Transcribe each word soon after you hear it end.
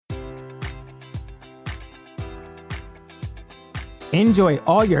Enjoy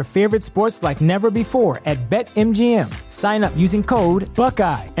all your favorite sports like never before at BetMGM. Sign up using code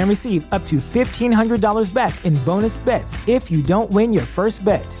Buckeye and receive up to $1,500 back in bonus bets if you don't win your first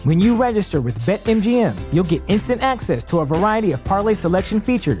bet. When you register with BetMGM, you'll get instant access to a variety of parlay selection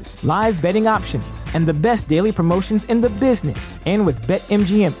features, live betting options, and the best daily promotions in the business. And with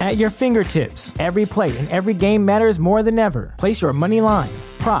BetMGM at your fingertips, every play and every game matters more than ever. Place your money line,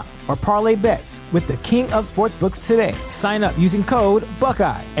 prop, or parlay bets with the king of sportsbooks today. Sign up using code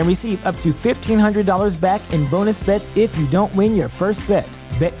Buckeye and receive up to $1,500 back in bonus bets if you don't win your first bet.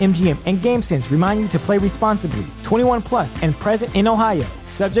 BetMGM and GameSense remind you to play responsibly. 21 plus and present in Ohio,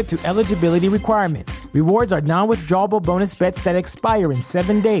 subject to eligibility requirements. Rewards are non-withdrawable bonus bets that expire in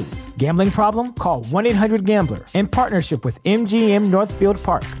 7 days. Gambling problem? Call 1-800-GAMBLER. In partnership with MGM Northfield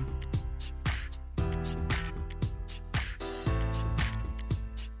Park.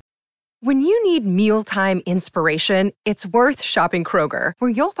 When you need mealtime inspiration, it's worth shopping Kroger, where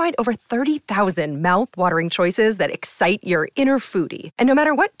you'll find over 30,000 mouth-watering choices that excite your inner foodie. And no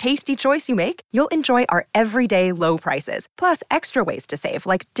matter what tasty choice you make, you'll enjoy our everyday low prices, plus extra ways to save,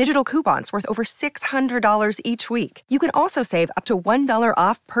 like digital coupons worth over $600 each week. You can also save up to $1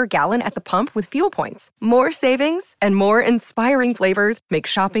 off per gallon at the pump with fuel points. More savings and more inspiring flavors make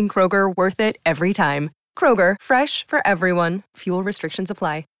shopping Kroger worth it every time. Kroger, fresh for everyone. Fuel restrictions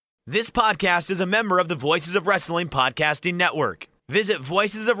apply. This podcast is a member of the Voices of Wrestling Podcasting Network. Visit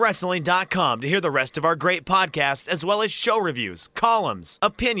voicesofwrestling.com to hear the rest of our great podcasts, as well as show reviews, columns,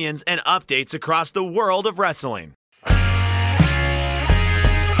 opinions, and updates across the world of wrestling.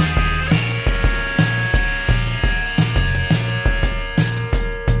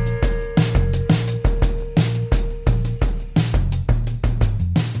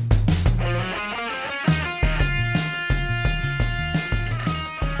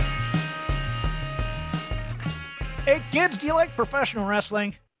 Hey kids, do you like professional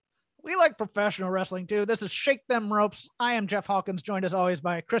wrestling? We like professional wrestling too. This is Shake Them Ropes. I am Jeff Hawkins, joined as always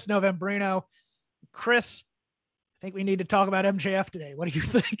by Chris Novembrino. Chris, I think we need to talk about MJF today. What do you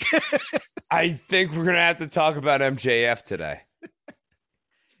think? I think we're going to have to talk about MJF today.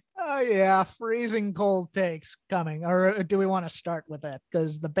 Oh yeah, freezing cold takes coming. Or do we want to start with that?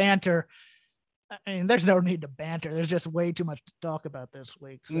 Because the banter, I mean, there's no need to banter. There's just way too much to talk about this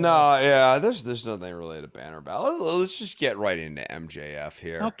week. So. No, yeah, there's nothing really to banter about. Let's just get right into MJF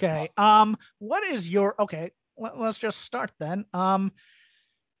here. Okay. What is your let's just start then.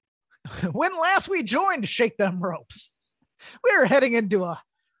 When last we joined Shake Them Ropes, we were heading into a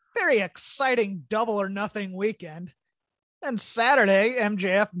very exciting double or nothing weekend. Then Saturday,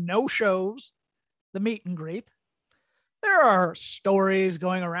 MJF no shows the meet and greet. There are stories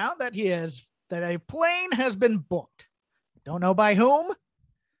going around that that a plane has been booked. Don't know by whom.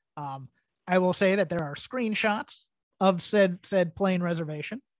 I will say that there are screenshots of said plane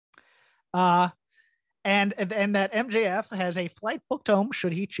reservation. And that MJF has a flight booked home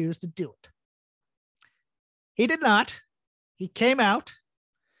should he choose to do it. He did not. He came out,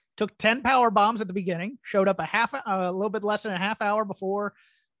 took 10 power bombs at the beginning, showed up a little bit less than a half hour before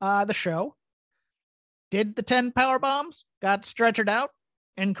the show. Did the 10 power bombs, got stretchered out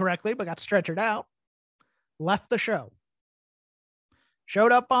incorrectly, but got stretchered out, left the show.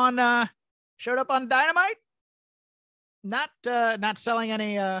 Showed up on Dynamite, not selling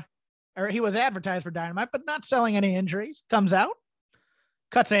any or he was advertised for Dynamite, but not selling any injuries. Comes out,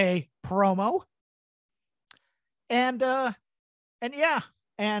 cuts a promo, and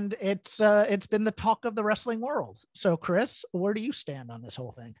it's been the talk of the wrestling world. So Chris, where do you stand on this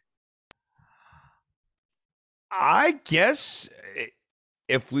whole thing? I guess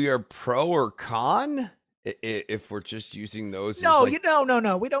if we are pro or con, if we're just using those. No,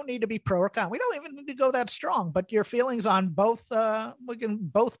 no. We don't need to be pro or con. We don't even need to go that strong. But your feelings on both, we can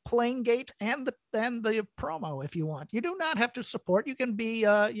both playing gate and the promo if you want. You do not have to support. You can be,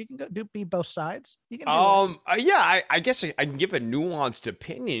 be both sides. You can. I guess I can give a nuanced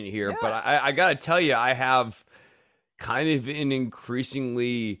opinion here, but I got to tell you, I have kind of an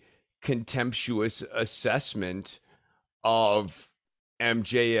increasingly contemptuous assessment of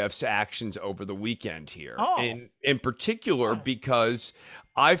MJF's actions over the weekend here. In particular, because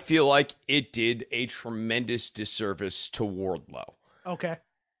I feel like it did a tremendous disservice to Wardlow. Okay.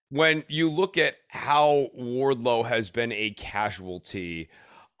 When you look at how Wardlow has been a casualty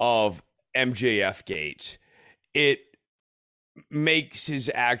of MJF gate, it makes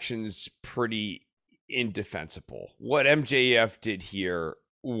his actions pretty indefensible. What MJF did here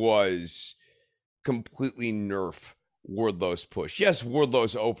was completely nerf Wardlow's push. Yes,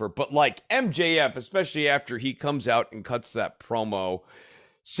 Wardlow's over, but like MJF, especially after he comes out and cuts that promo,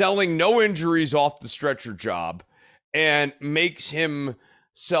 selling no injuries off the stretcher job, and makes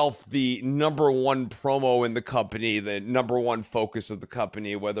himself the number one promo in the company, the number one focus of the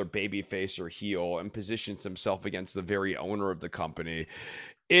company, whether babyface or heel, and positions himself against the very owner of the company.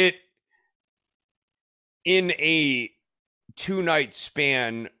 It, in a 2-night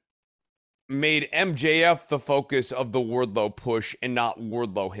span, made MJF the focus of the Wardlow push and not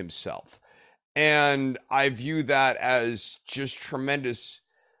Wardlow himself. And I view that as just tremendous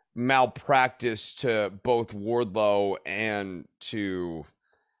malpractice to both Wardlow and to,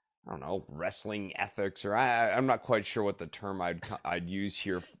 I don't know, wrestling ethics, or I'm not quite sure what the term I'd use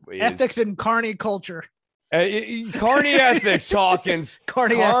here is. Ethics and carny culture. Carny ethics, Hawkins.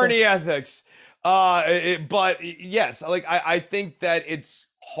 Carny ethics. But yes, like I think that it's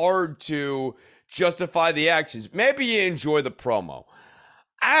hard to justify the actions. Maybe you enjoy the promo.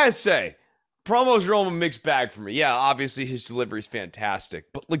 I say, promos are all a mixed bag for me. Yeah, obviously his delivery is fantastic,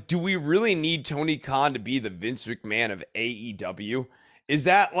 but like, do we really need Tony Khan to be the Vince McMahon of AEW? Is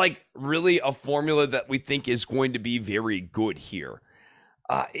that like really a formula that we think is going to be very good here?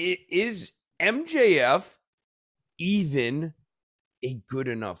 Is MJF even a good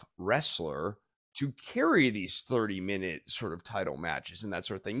enough wrestler to carry these 30-minute sort of title matches and that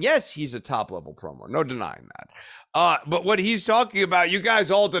sort of thing? Yes, he's a top-level promo. No denying that. But what he's talking about, you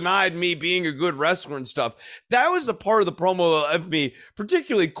guys all denied me being a good wrestler and stuff. That was the part of the promo that left me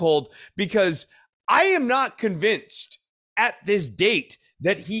particularly cold, because I am not convinced at this date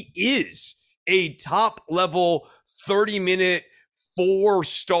that he is a top-level 30-minute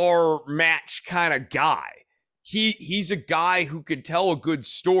 4-star match kind of guy. He's a guy who could tell a good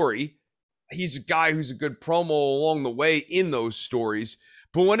story. He's a guy who's a good promo along the way in those stories.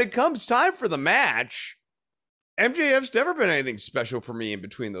 But when it comes time for the match, MJF's never been anything special for me in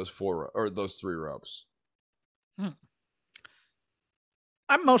between those those 3 ropes. I'm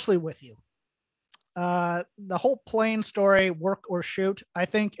mostly with you. The whole plain story, work or shoot, I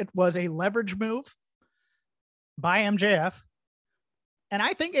think it was a leverage move by MJF. And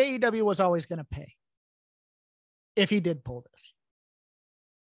I think AEW was always going to pay if he did pull this.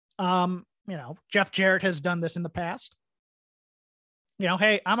 Jeff Jarrett has done this in the past.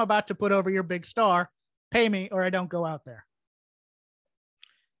 Hey, I'm about to put over your big star. Pay me or I don't go out there.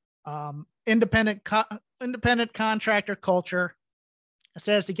 Independent contractor culture. It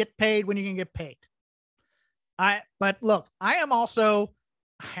says to get paid when you can get paid. But look, I am also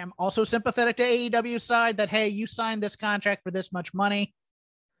sympathetic to AEW's side that, hey, you signed this contract for this much money.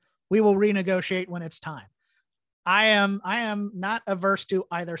 We will renegotiate when it's time. I am not averse to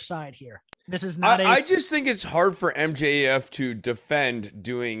either side here. This is not I just think it's hard for MJF to defend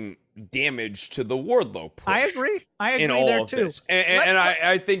doing damage to the Wardlow push. I agree there too. And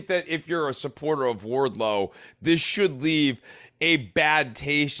I think that if you're a supporter of Wardlow, this should leave a bad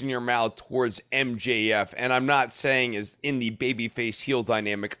taste in your mouth towards MJF. And I'm not saying as in the babyface heel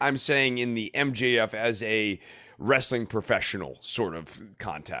dynamic. I'm saying in the MJF as a wrestling professional sort of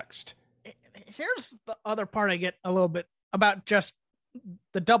context. Here's the other part I get a little bit about just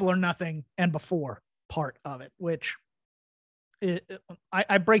the Double or Nothing and before part of it, which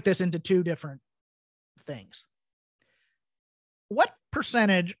I break this into 2 different things. What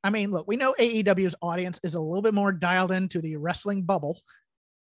percentage? I mean, look, we know AEW's audience is a little bit more dialed into the wrestling bubble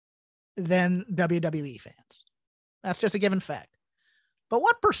than WWE fans. That's just a given fact. But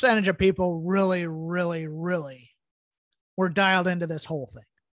what percentage of people really, really, really were dialed into this whole thing?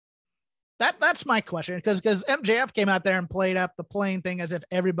 That's my question, because MJF came out there and played up the plain thing as if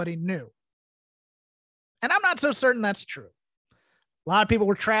everybody knew. And I'm not so certain that's true. A lot of people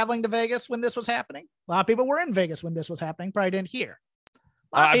were traveling to Vegas when this was happening. A lot of people were in Vegas when this was happening, probably didn't hear.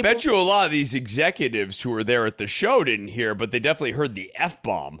 I bet you a lot of these executives who were there at the show didn't hear, but they definitely heard the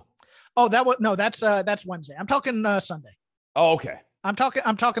F-bomb. Oh, that's Wednesday. I'm talking Sunday. Oh, okay. I'm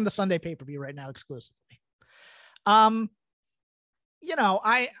talking the Sunday pay-per-view right now exclusively. I'm not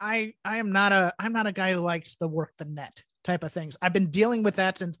a guy who likes the work the net type of things. I've been dealing with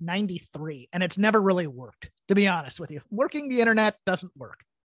that since 93 and it's never really worked, to be honest with you. Working the internet doesn't work.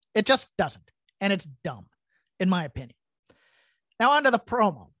 It just doesn't. And it's dumb, in my opinion. Now on to the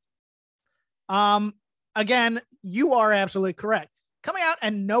promo. Again, you are absolutely correct. Coming out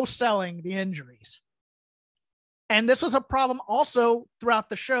and no selling the injuries. And this was a problem also throughout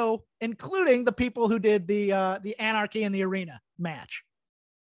the show, including the people who did the Anarchy in the Arena match.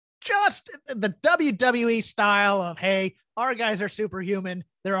 Just the WWE style of, hey, our guys are superhuman.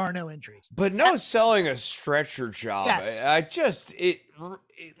 There are no injuries. But no selling a stretcher job. Yes. It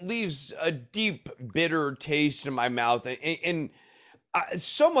leaves a deep, bitter taste in my mouth. And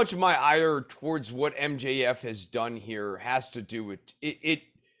so much of my ire towards what MJF has done here has to do with it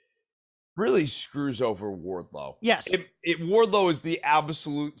really screws over Wardlow. Yes. Wardlow is the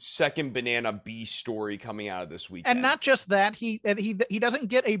absolute second banana B story coming out of this weekend. And not just that, he doesn't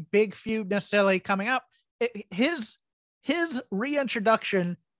get a big feud necessarily coming up. His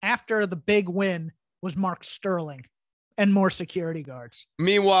reintroduction after the big win was Mark Sterling and more security guards.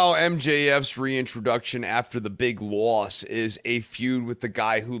 Meanwhile, MJF's reintroduction after the big loss is a feud with the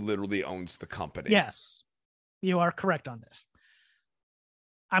guy who literally owns the company. Yes, you are correct on this.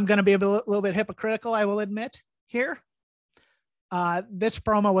 I'm going to be a little bit hypocritical, I will admit here. This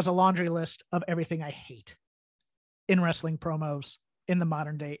promo was a laundry list of everything I hate in wrestling promos in the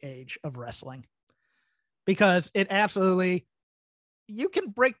modern day age of wrestling, because it absolutely, you can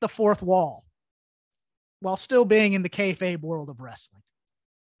break the fourth wall while still being in the kayfabe world of wrestling.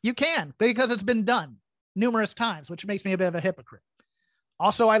 You can, because it's been done numerous times, which makes me a bit of a hypocrite.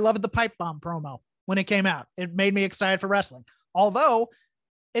 Also, I loved the pipe bomb promo when it came out. It made me excited for wrestling, although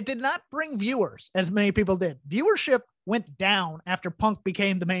it did not bring viewers as many people did. Viewership went down after Punk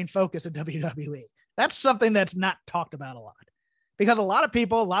became the main focus of WWE. That's something that's not talked about a lot, because a lot of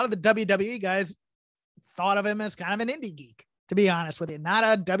people, a lot of the WWE guys thought of him as kind of an indie geek, to be honest with you, not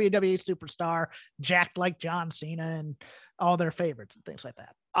a WWE superstar jacked like John Cena and all their favorites and things like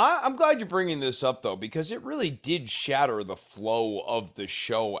that. I'm glad you're bringing this up, though, because it really did shatter the flow of the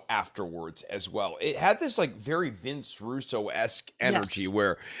show afterwards as well. It had this like very Vince Russo-esque energy, yes,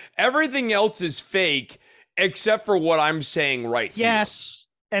 where everything else is fake except for what I'm saying right here. Yes.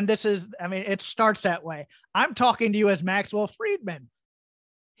 And this is, I mean, it starts that way. I'm talking to you as Maxwell Friedman.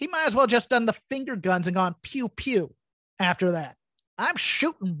 He might as well just done the finger guns and gone pew pew after that. I'm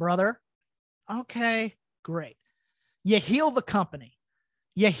shooting, brother. Okay, great. You heal the company.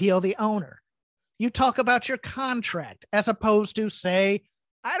 You heal the owner. You talk about your contract as opposed to, say,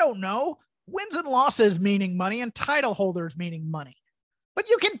 I don't know, wins and losses meaning money and title holders meaning money. But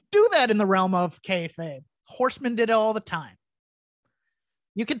you can do that in the realm of kayfabe. Horseman did it all the time.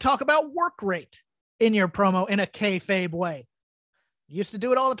 You can talk about work rate in your promo in a kayfabe way. You used to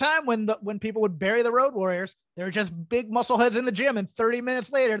do it all the time when people would bury the Road Warriors. They're just big muscle heads in the gym, and 30 minutes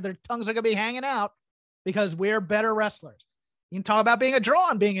later, their tongues are going to be hanging out because we're better wrestlers. You can talk about being a draw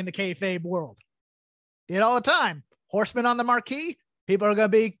and being in the kayfabe world. Did it all the time. Horsemen on the marquee, people are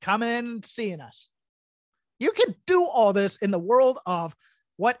going to be coming in and seeing us. You can do all this in the world of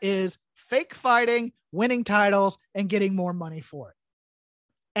what is fake fighting, winning titles, and getting more money for it.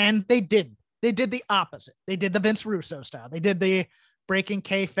 And they didn't. They did the opposite. They did the Vince Russo style. They did the breaking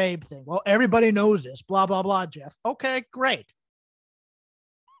kayfabe thing. Well, everybody knows this, blah, blah, blah, Jeff. Okay, great.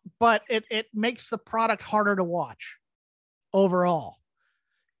 But it makes the product harder to watch overall.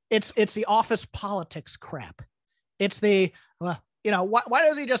 It's the office politics crap. It's the, why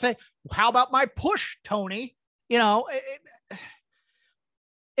does he just say, how about my push, Tony? It's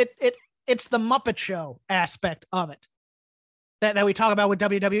the Muppet Show aspect of it that we talk about with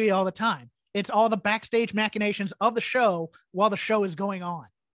WWE all the time. It's all the backstage machinations of the show while the show is going on.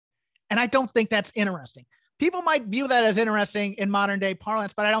 And I don't think that's interesting. People might view that as interesting in modern day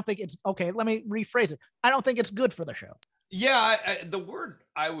parlance, but I don't think it's okay. Let me rephrase it. I don't think it's good for the show. Yeah. The word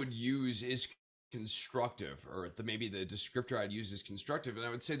I would use is constructive, or maybe the descriptor I'd use is constructive. And I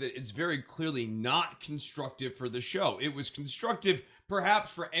would say that it's very clearly not constructive for the show. It was constructive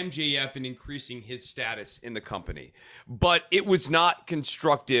perhaps for MJF in increasing his status in the company, but it was not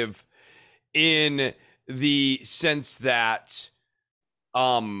constructive in the sense that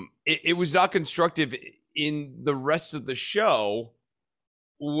it was not constructive in the rest of the show.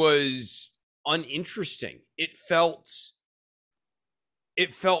 Was uninteresting. It felt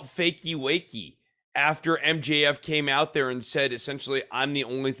fakey wakey after MJF came out there and said, essentially, I'm the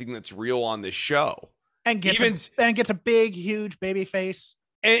only thing that's real on this show. And gets a big, huge baby face.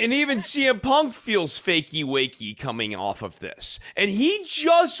 And even CM Punk feels fakey wakey coming off of this. And he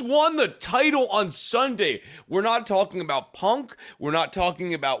just won the title on Sunday. We're not talking about Punk. We're not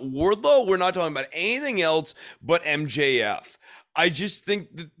talking about Wardlow. We're not talking about anything else but MJF. I just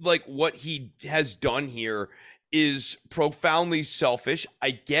think that, like, what he has done here is profoundly selfish.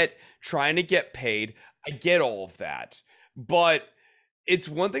 I get trying to get paid. I get all of that. But it's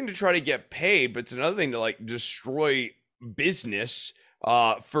one thing to try to get paid, but it's another thing to, like, destroy business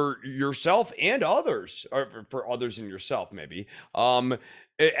for yourself and others, or for others and yourself, maybe, along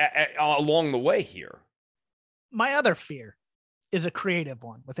the way here. My other fear is a creative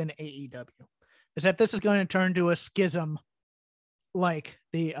one within AEW, is that this is going to turn into a schism, like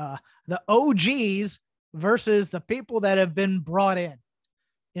the OGs versus the people that have been brought in,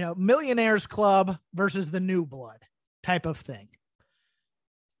 Millionaires Club versus the New Blood type of thing.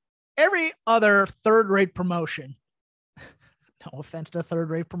 Every other third-rate promotion, no offense to Third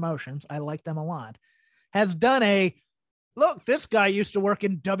Rate Promotions, I like them a lot, has done a, look, this guy used to work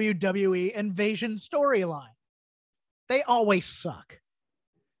in WWE Invasion storyline. They always suck.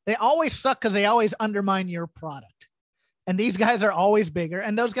 They always suck because they always undermine your product. And these guys are always bigger,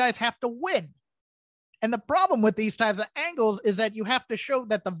 and those guys have to win. And the problem with these types of angles is that you have to show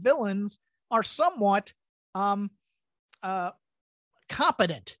that the villains are somewhat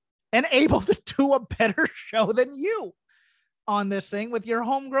competent and able to do a better show than you on this thing with your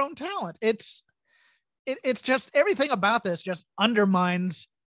homegrown talent. It's just, everything about this just undermines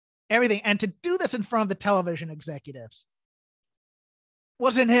everything. And to do this in front of the television executives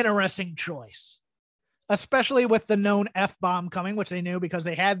was an interesting choice, especially with the known F-bomb coming, which they knew because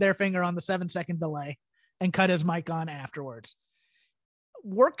they had their finger on the 7-second delay and cut his mic on afterwards.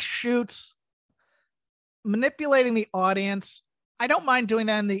 Worked shoots, manipulating the audience. I don't mind doing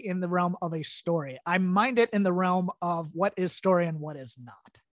that in the realm of a story. I mind it in the realm of what is story and what is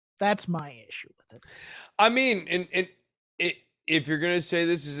not. That's my issue with it. I mean, if you're going to say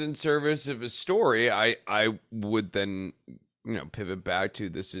this is in service of a story, I would then, pivot back to,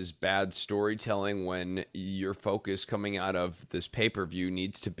 this is bad storytelling when your focus coming out of this pay-per-view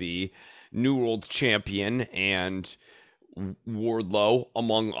needs to be New World Champion and Wardlow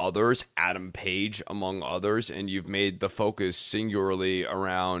among others, Adam Page among others, and you've made the focus singularly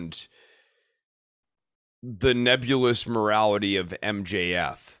around the morality of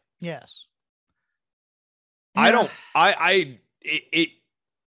MJF. Yes. It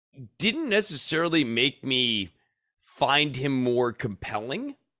didn't necessarily make me find him more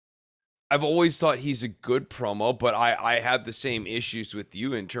compelling. I've always thought he's a good promo, but I had the same issues with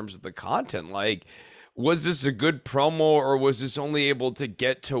you in terms of the content. Like, was this a good promo, or was this only able to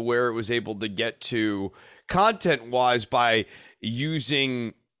get to where it was able to get to content-wise by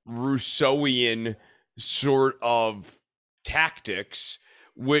using Rousseauian sort of tactics,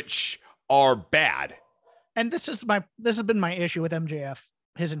 which are bad? And this has been my issue with MJF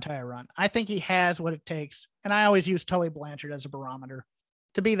his entire run. I think he has what it takes, and I always use Tully Blanchard as a barometer,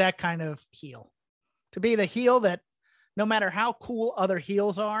 to be that kind of heel. To be the heel that no matter how cool other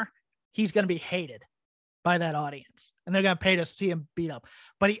heels are, he's going to be hated by that audience. And they're going to pay to see him beat up.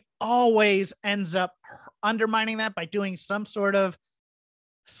 But he always ends up undermining that by doing some sort of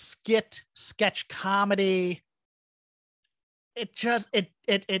sketch comedy.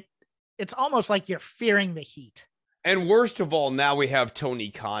 It's almost like you're fearing the heat. And worst of all, now we have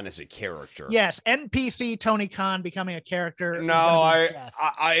Tony Khan as a character. Yes, NPC Tony Khan becoming a character. No,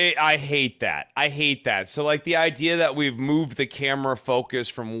 I hate that. I hate that. So, like, the idea that we've moved the camera focus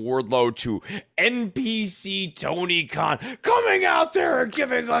from Wardlow to NPC Tony Khan coming out there and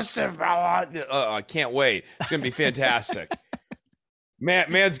giving us the... I can't wait. It's going to be fantastic.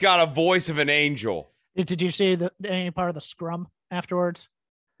 Man's got a voice of an angel. Did you see any part of the scrum afterwards?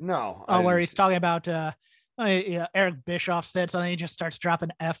 No. Where he's talking about... Eric Bischoff said something. He just starts dropping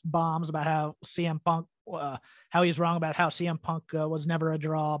F-bombs about how CM Punk, how he's wrong about how CM Punk was never a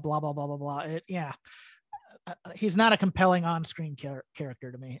draw, blah, blah, blah, blah, blah. He's not a compelling on-screen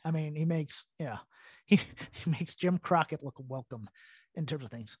character to me. I mean, he makes Jim Crockett look welcome in terms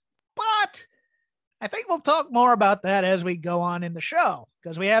of things. But I think we'll talk more about that as we go on in the show,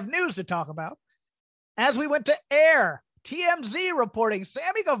 because we have news to talk about. As we went to air, TMZ reporting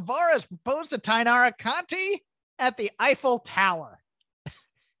Sammy Guevara proposed to Tainara Conti at the Eiffel Tower.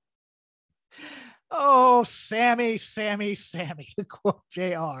 Oh, Sammy, to quote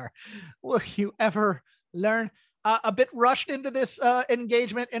JR, will you ever learn? A bit rushed into this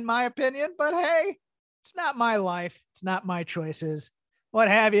engagement, in my opinion, but hey, it's not my life. It's not my choices. What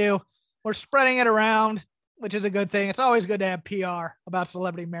have you? We're spreading it around, which is a good thing. It's always good to have PR about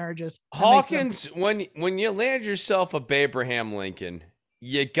celebrity marriages. Hawkins, when you land yourself a Abraham Lincoln,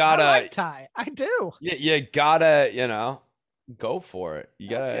 you gotta... I like Ty. I do. You gotta, go for it. You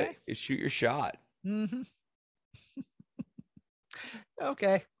gotta shoot your shot. Mm-hmm.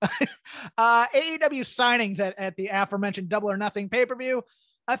 Okay. AEW signings at the aforementioned Double or Nothing pay-per-view.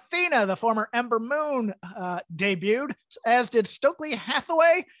 Athena, the former Ember Moon, debuted, as did Stokely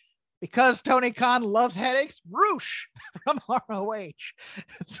Hathaway. Because Tony Khan loves headaches, Roosh from ROH.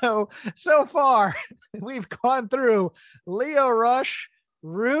 So far, we've gone through Leo Rush,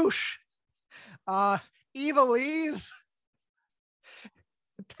 Roosh, Eva Lee's.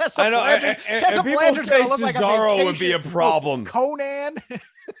 Tessa Blanchard. Tessa Blanchard's going to look like Cesaro would be a problem. Conan.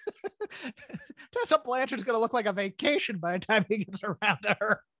 Tessa Blanchard's going to look like a vacation by the time he gets around to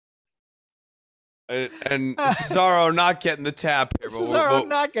her. And Cesaro not getting the tap here. Cesaro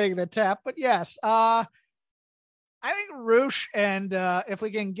not getting the tap, but yes. I think Roosh, and if we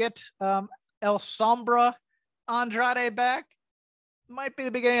can get El Sombra Andrade back, might be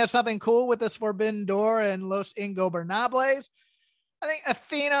the beginning of something cool with this Forbidden Door and Los Ingobernables. I think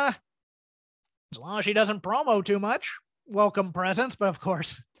Athena, as long as she doesn't promo too much, welcome presence. But of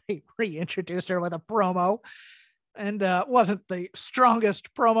course, they reintroduced her with a promo, and wasn't the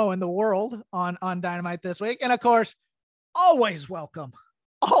strongest promo in the world on Dynamite this week. And of course, always welcome,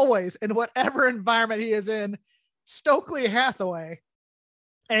 always in whatever environment he is in, Stokely Hathaway,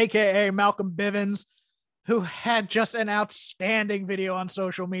 aka Malcolm Bivens, who had just an outstanding video on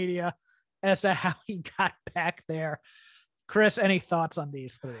social media as to how he got back there. Chris, any thoughts on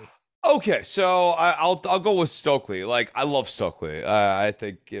these three? Okay, so I'll go with Stokely. Like, I love Stokely. I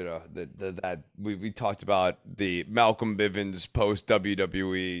think, you know, that we talked about the Malcolm Bivens post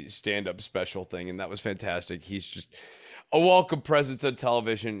WWE stand-up special thing, and that was fantastic. He's just a welcome presence on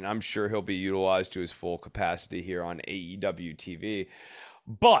television. I'm sure he'll be utilized to his full capacity here on AEW TV.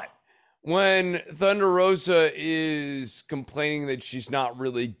 But when Thunder Rosa is complaining that she's not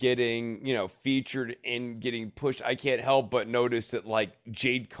really getting, you know, featured and getting pushed, I can't help but notice that, like,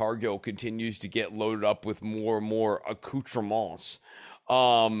 Jade Cargill continues to get loaded up with more and more accoutrements.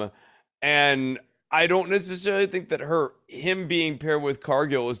 And I don't necessarily think that him being paired with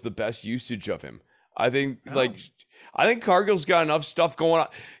Cargill is the best usage of him. I think Cargill's got enough stuff going on.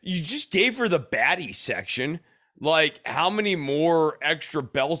 You just gave her the baddie section. Like, how many more extra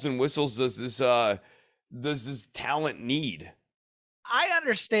bells and whistles does this talent need? I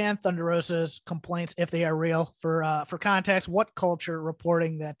understand Thunder Rosa's complaints, if they are real. For context, What Culture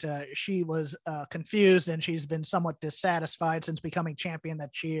reporting that she was confused and she's been somewhat dissatisfied since becoming champion,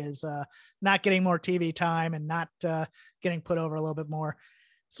 that she is not getting more TV time and not getting put over a little bit more.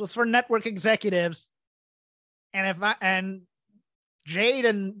 So it's for network executives. And Jade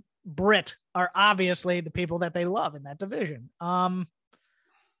and Britt are obviously the people that they love in that division. I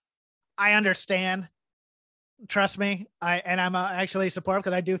understand. Trust me. I'm actually supportive,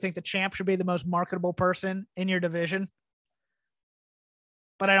 because I do think the champ should be the most marketable person in your division.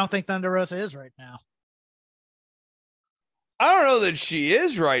 But I don't think Thunder Rosa is right now. I don't know that she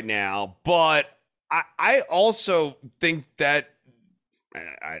is right now, but I also think that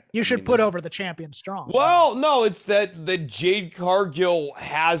you should put over the champion strong. Well, no, it's that Jade Cargill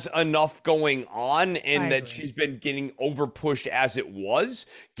has enough going on, and that she's been getting over pushed as it was.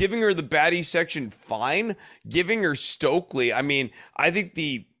 Giving her the baddie section, fine. Giving her Stokely, I mean, I think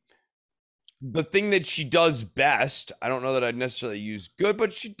the thing that she does best, I don't know that I'd necessarily use good,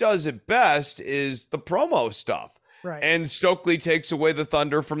 but she does it best, is the promo stuff. Right. And Stokely takes away the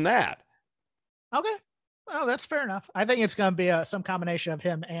thunder from that. Okay. Oh, that's fair enough. I think it's going to be some combination of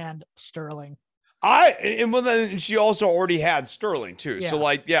him and Sterling. Then she also already had Sterling too. Yeah. So,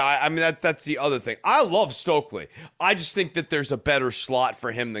 like, yeah, I mean, that's the other thing. I love Stokely. I just think that there's a better slot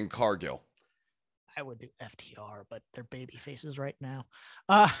for him than Cargill. I would do FTR, but they're baby faces right now.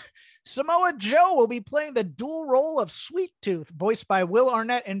 Samoa Joe will be playing the dual role of Sweet Tooth, voiced by Will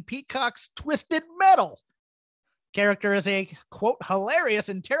Arnett in Peacock's Twisted Metal. Character is a, quote, hilarious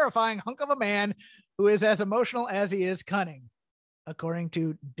and terrifying hunk of a man who is as emotional as he is cunning, according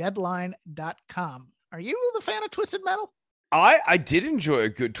to Deadline.com. Are you the fan of Twisted Metal? I did enjoy a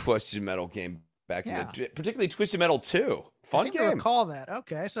good Twisted Metal game back in the, particularly Twisted Metal 2. Fun game. I recall that.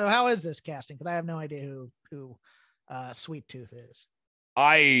 Okay, so how is this casting? Because I have no idea who Sweet Tooth is.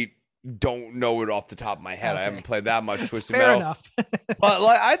 I don't know it off the top of my head. Okay. I haven't played that much Twisted Fair Metal. Enough. But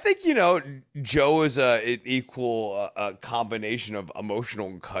like, I think, you know, Joe is an equal combination of emotional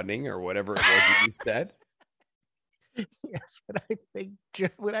and cunning, or whatever it was that you said. Yes,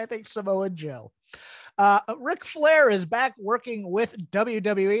 when I think Samoa Joe. Ric Flair is back working with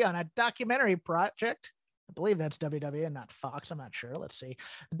WWE on a documentary project. I believe that's WWE and not Fox. I'm not sure. Let's see.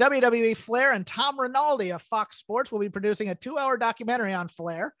 WWE Flair and Tom Rinaldi of Fox Sports will be producing a 2-hour documentary on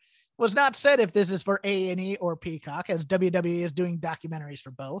Flair. It was not said if this is for A&E or Peacock, as WWE is doing documentaries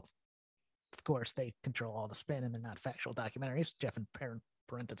for both. Of course, they control all the spin and they're not factual documentaries. Jeff in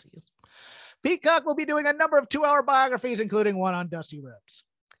parentheses. Peacock will be doing a number of 2-hour biographies, including one on Dusty Rhodes.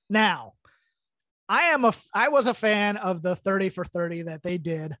 Now, I was a fan of the 30 for 30 that they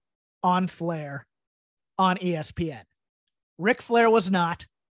did on Flair on ESPN. Ric Flair was not,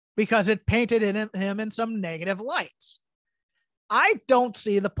 because it painted him in some negative lights. I don't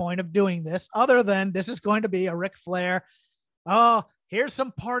see the point of doing this, other than this is going to be a Ric Flair. Oh, here's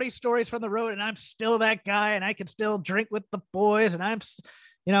some party stories from the road, and I'm still that guy, and I can still drink with the boys, and I'm,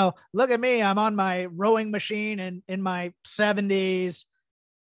 you know, look at me, I'm on my rowing machine and in my 70s.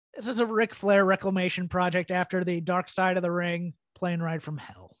 This is a Ric Flair reclamation project after the Dark Side of the Ring plane ride from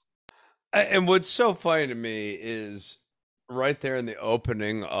hell. And what's so funny to me is right there in the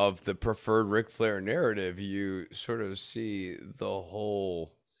opening of the preferred Ric Flair narrative, you sort of see the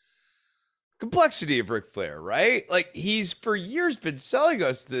whole complexity of Ric Flair, right? Like, he's for years been selling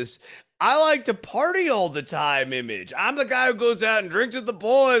us this I like to party all the time image. I'm the guy who goes out and drinks with the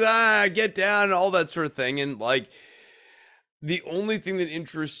boys, get down and all that sort of thing. And like, the only thing that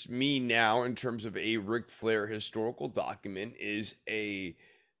interests me now in terms of a Ric Flair historical document is a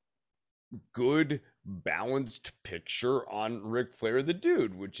good, balanced picture on Ric Flair, the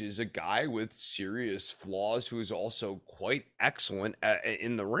dude, which is a guy with serious flaws who is also quite excellent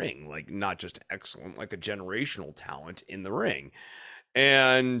in the ring. Like, not just excellent, like a generational talent in the ring.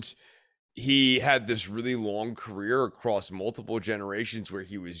 And he had this really long career across multiple generations where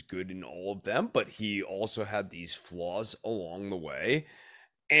he was good in all of them, but he also had these flaws along the way.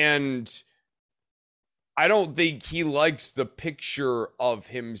 And I don't think he likes the picture of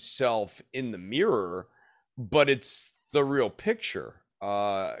himself in the mirror, but it's the real picture.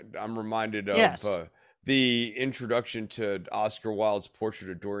 I'm reminded of the introduction to Oscar Wilde's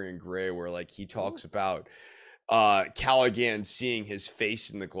Portrait of Dorian Gray, where like he talks about Callaghan seeing his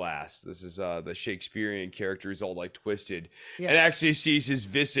face in the glass. This is the Shakespearean character who's all like twisted and actually sees his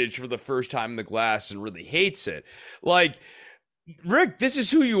visage for the first time in the glass and really hates it. Like, Rick, this is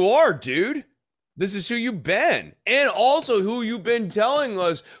who you are, dude. This is who you've been, and also who you've been telling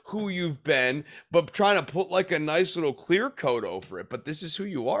us who you've been, but trying to put like a nice little clear coat over it. But this is who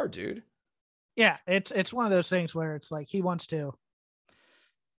you are, dude. Yeah, it's one of those things where it's like he wants to.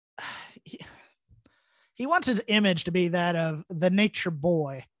 He wants his image to be that of the nature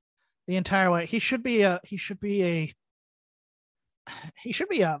boy the entire way. He should be a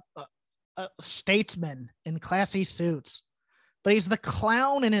statesman in classy suits, but he's the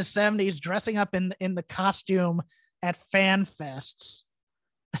clown in his 70s dressing up in the costume at fan fests.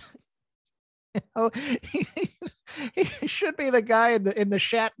 He should be the guy in the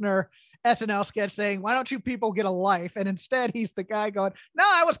Shatner SNL sketch saying, "Why don't you people get a life?" And instead he's the guy going, "No,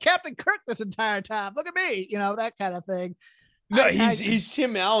 I was Captain Kirk this entire time. Look at me," that kind of thing. No, he's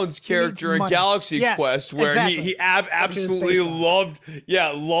Tim Allen's character in Galaxy Quest, where exactly. he absolutely loved.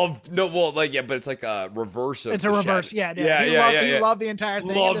 But it's like a reverse of. It's a reverse, He loved the entire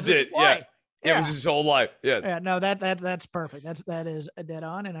thing. Loved it, It was his whole life. Yes. Yeah, no, that's perfect. That is dead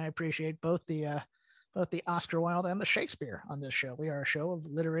on, and I appreciate both the Oscar Wilde and the Shakespeare on this show. We are a show of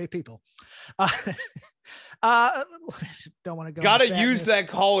literary people. Don't want to go. Got to use that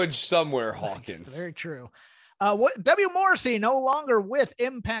college somewhere, Hawkins. Very true. W. Morrissey, no longer with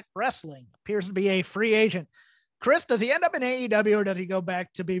Impact Wrestling, appears to be a free agent. Chris, does he end up in AEW or does he go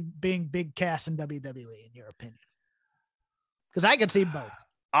back to being Big Cass in WWE, in your opinion? Because I could see both.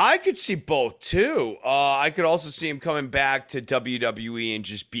 I could see both too. I could also see him coming back to WWE and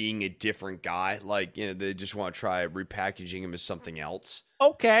just being a different guy. Like, they just want to try repackaging him as something else.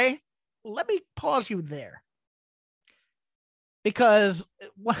 Okay. Let me pause you there. Because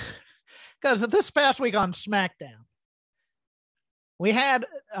this past week on SmackDown, we had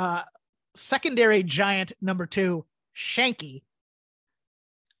secondary giant number 2, Shanky,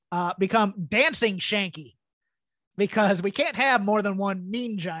 become Dancing Shanky. Because we can't have more than one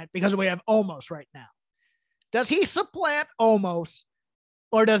mean giant because we have Omos right now. Does he supplant Omos,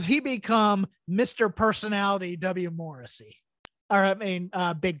 or does he become Mr. Personality W. Morrissey?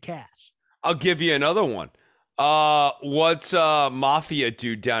 Big Cass. I'll give you another one. What's Mafia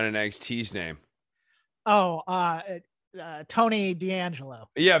dude down in NXT's name? Tony D'Angelo.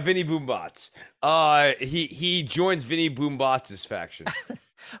 Yeah, Vinny Boombots. He joins Vinny Boombots' faction.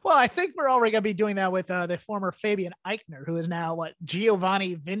 Well, I think we're already going to be doing that with the former Fabian Eichner, who is now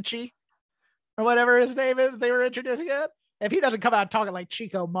Giovanni Vinci or whatever his name is. They were introducing it. If he doesn't come out talking like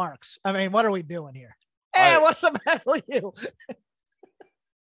Chico Marx, what are we doing here? Hey, what's the matter with you?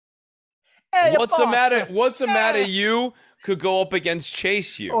 Hey, what's the matter? What's the matter? You could go up against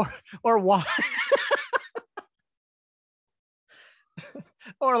Chase U, or what?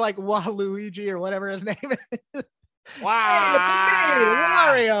 Or like Waluigi or whatever his name is. Wow.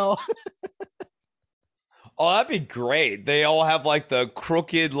 Hey, it's me, Wario. Oh, that'd be great. They all have like the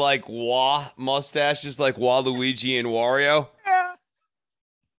crooked like mustaches like Waluigi and Wario. Yeah.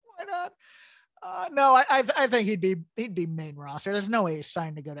 Why not? No, I think he'd be main roster. There's no way he's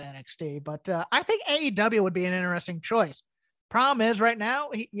signed to go to NXT, but I think AEW would be an interesting choice. Problem is, right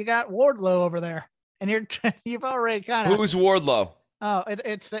now you got Wardlow over there, and you've already kind of. Who's Wardlow? Oh,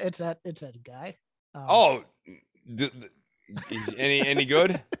 it's that guy. Any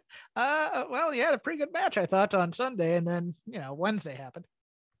good? Well, he had a pretty good match, I thought, on Sunday, and then Wednesday happened.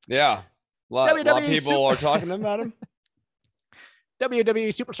 Yeah, a lot of people are talking about him. WWE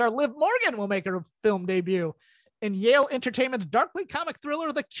superstar Liv Morgan will make her film debut in Yale Entertainment's darkly comic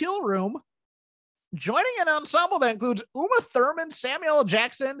thriller, The Kill Room, joining an ensemble that includes Uma Thurman, Samuel L.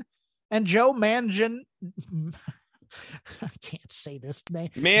 Jackson, and Joe Mangin. I can't say this name.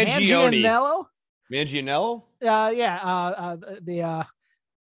 Mangione. Manganiello?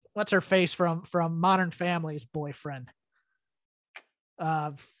 What's her face from Modern Family's boyfriend?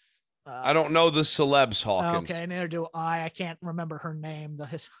 I don't know the celebs, Hawkins. Okay, neither do I. I can't remember her name. The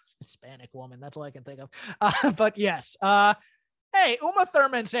Hispanic woman. That's all I can think of. But yes. Hey, Uma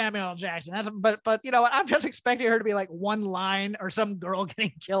Thurman, Samuel L. Jackson. But you know what? I'm just expecting her to be like one line or some girl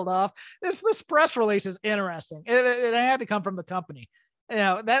getting killed off. This press release is interesting. It had to come from the company. You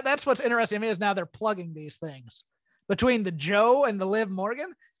know, that's what's interesting to me is now they're plugging these things between the Joe and the Liv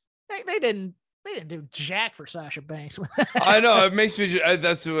Morgan. They didn't do jack for Sasha Banks. I know it makes me.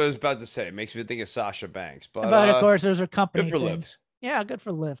 That's what I was about to say. It makes me think of Sasha Banks, but of course, those are company good for things. Liv. Yeah, good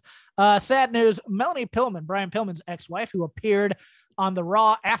for Liv. Sad news: Melanie Pillman, Brian Pillman's ex-wife, who appeared on the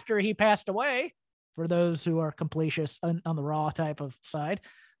Raw after he passed away. For those who are completious on the Raw type of side,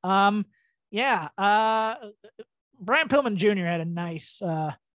 Brian Pillman Jr. had a nice,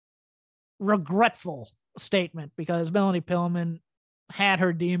 regretful statement because Melanie Pillman had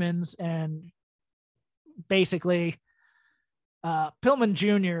her demons and basically Pillman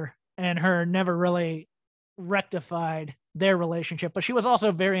Jr. and her never really rectified their relationship, but she was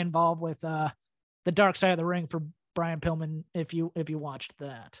also very involved with the Dark Side of the Ring for Brian Pillman. If you watched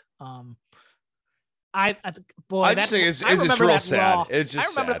that, I just think it's real sad. Raw. It's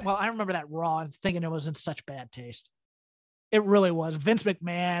just sad. Well, I remember that Raw and thinking it was in such bad taste. It really was. Vince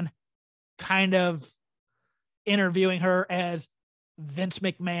McMahon kind of interviewing her as Vince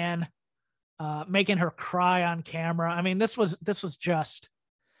McMahon, making her cry on camera. I mean, this was just,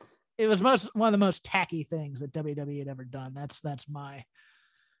 it was one of the most tacky things that WWE had ever done. That's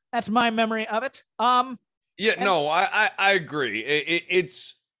my memory of it. I agree.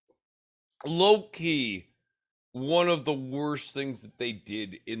 It's low key one of the worst things that they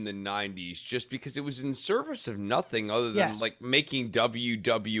did in the 90s, just because it was in service of nothing other than like making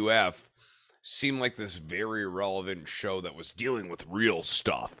WWF seem like this very relevant show that was dealing with real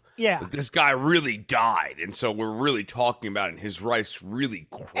stuff. Yeah. But this guy really died. And so we're really talking about it, and his wife's really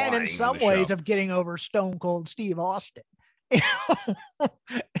crying. And in some ways of getting over Stone Cold Steve Austin.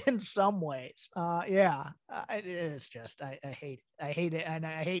 In some ways. It is just, I hate it. And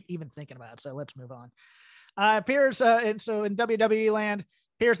I hate even thinking about it. So let's move on. Appears, and so in WWE land,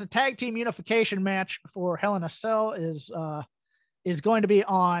 appears the tag team unification match for Hell in a Cell is going to be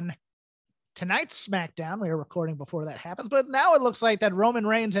on tonight's SmackDown. We were recording before that happens, but now it looks like that Roman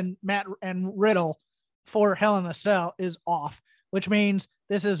Reigns and Matt and Riddle for Hell in a Cell is off, which means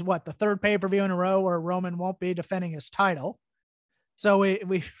this is the third pay-per-view in a row where Roman won't be defending his title. So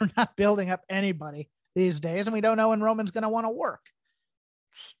we're not building up anybody these days, and we don't know when Roman's going to want to work.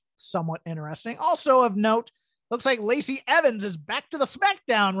 Somewhat interesting. Also of note, looks like Lacey Evans is back to the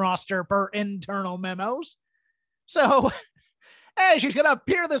SmackDown roster per internal memos. So, hey, she's going to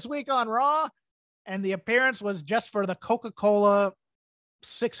appear this week on Raw, and the appearance was just for the Coca-Cola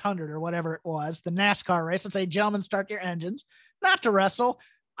 600 or whatever it was, the NASCAR race. Let's say, gentlemen, start your engines. Not to wrestle.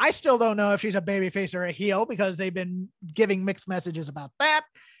 I still don't know if she's a babyface or a heel because they've been giving mixed messages about that.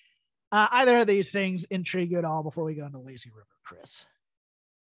 Either of these things intrigue you at all before we go into Lazy River, Chris?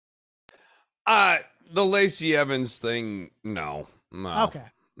 The Lacey Evans thing, no. Okay.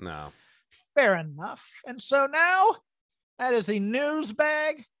 No. Fair enough. And so now that is the news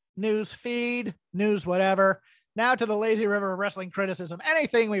bag, news feed, news whatever. Now to the Lazy River Wrestling criticism.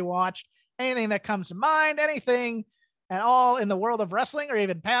 Anything we watched, anything that comes to mind, anything at all in the world of wrestling or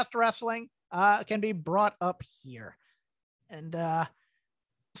even past wrestling can be brought up here. And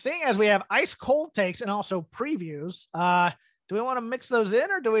seeing as we have ice cold takes and also previews, do we want to mix those in,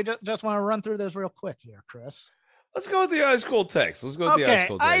 or do we just want to run through those real quick here, Chris? Let's go with the ice cold takes.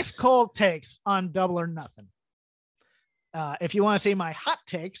 Ice cold takes on Double or Nothing. If you want to see my hot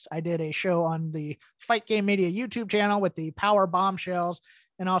takes, I did a show on the Fight Game Media YouTube channel with the Power Bombshells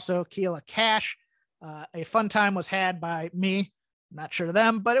and also Keila Cash. A fun time was had by me. Not sure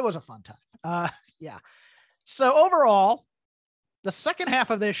them, but it was a fun time. So overall, the second half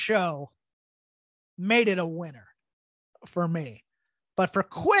of this show made it a winner for me. But for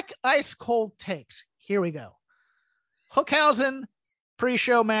quick ice cold takes, here we go. Hookhausen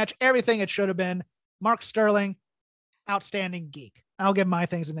pre-show match, everything it should have been. Mark Sterling, outstanding geek. I'll give my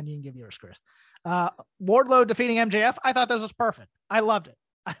things and then you can give yours, Chris. Wardlow defeating MJF. I thought this was perfect. I loved it.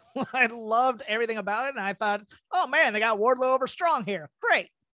 I loved everything about it. And I thought, oh man, they got Wardlow over strong here. Great.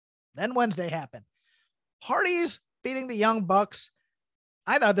 Then Wednesday happened. Hardy's beating the Young Bucks.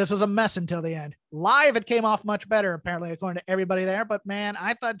 I thought this was a mess until the end. Live, it came off much better, apparently, according to everybody there. But man,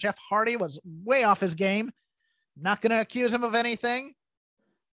 I thought Jeff Hardy was way off his game. Not going to accuse him of anything.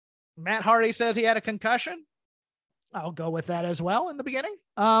 Matt Hardy says he had a concussion. I'll go with that as well in the beginning.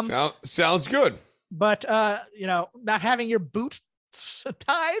 Sounds good. But, not having your boots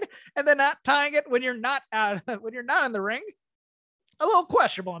tied and then not tying it when you're not in the ring, a little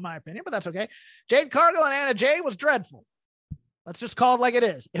questionable in my opinion, but that's okay. Jade Cargill and Anna Jay was dreadful. Let's just call it like it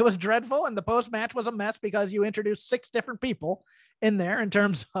is. It was dreadful, and the post-match was a mess because you introduced 6 different people in there in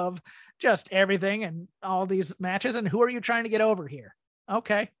terms of just everything and all these matches, and who are you trying to get over here?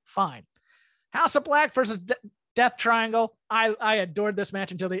 Okay, fine. House of Black versus Death Triangle. I adored this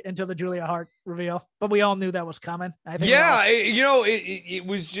match until the Julia Hart reveal, but we all knew that was coming. I think. Yeah, it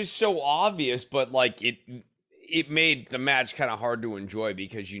was just so obvious, but like it made the match kind of hard to enjoy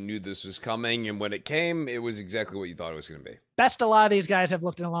because you knew this was coming, and when it came, it was exactly what you thought it was going to be. Best a lot of these guys have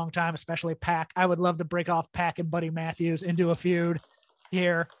looked in a long time, especially Pac. I would love to break off Pac and Buddy Matthews into a feud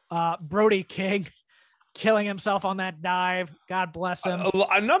here. Brody King killing himself on that dive. God bless him.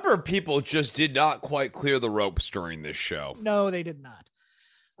 A number of people just did not quite clear the ropes during this show. No, they did not.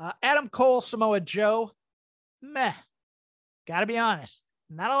 Adam Cole, Samoa Joe. Meh. Gotta be honest.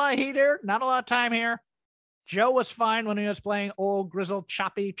 Not a lot of heat here. Not a lot of time here. Joe was fine when he was playing old grizzled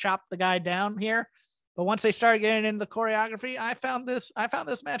choppy chop the guy down here. But once they started getting into the choreography, I found this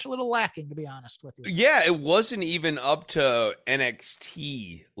match a little lacking, to be honest with you. Yeah, it wasn't even up to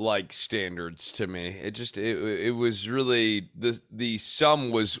NXT like standards to me. It was really the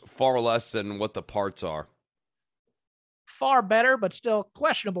sum was far less than what the parts are. Far better, but still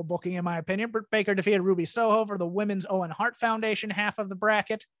questionable booking in my opinion. Britt Baker defeated Ruby Soho for the Women's Owen Hart Foundation half of the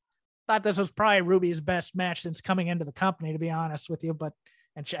bracket. Thought this was probably Ruby's best match since coming into the company, to be honest with you.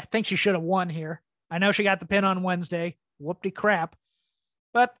 I think she should have won here. I know she got the pin on Wednesday. Whoop-de crap.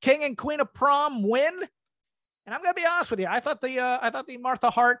 But King and Queen of Prom win. And I'm going to be honest with you. I thought the Martha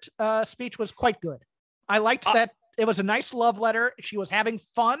Hart speech was quite good. I liked that. It was a nice love letter. She was having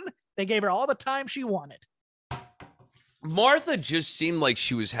fun. They gave her all the time she wanted. Martha just seemed like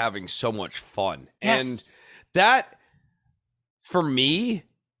she was having so much fun. Yes. And that, for me,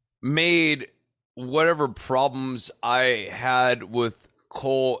 made whatever problems I had with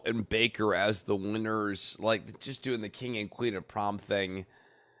Cole and Baker as the winners, like just doing the King and Queen of Prom thing,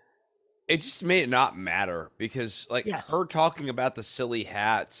 it just made it not matter because her talking about the silly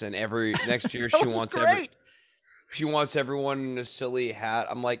hats and every next year she wants everyone in a silly hat.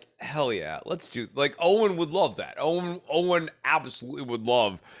 I'm like, hell yeah, let's do. Like Owen would love that. Owen absolutely would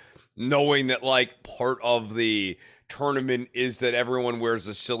love knowing that like part of the tournament is that everyone wears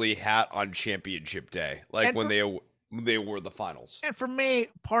a silly hat on championship day, like when they were the finals. And for me,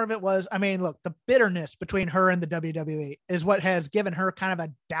 part of it was, look, the bitterness between her and the WWE is what has given her kind of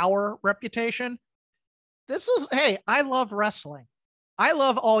a dour reputation. Hey, I love wrestling. I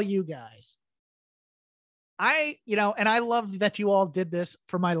love all you guys. And I love that you all did this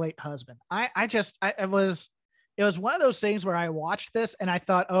for my late husband. It was one of those things where I watched this and I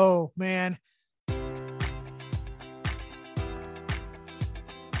thought, oh man.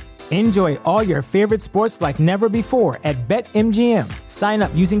 Enjoy all your favorite sports like never before at BetMGM. Sign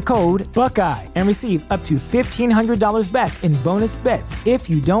up using code Buckeye and receive up to $1,500 back in bonus bets if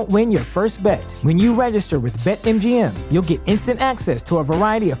you don't win your first bet. When you register with BetMGM, you'll get instant access to a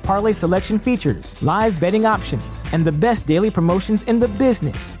variety of parlay selection features, live betting options, and the best daily promotions in the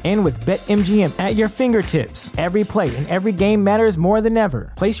business. And with BetMGM at your fingertips, every play and every game matters more than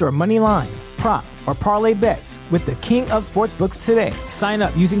ever. Place your money line, prop, or parlay bets with the king of sportsbooks today. Sign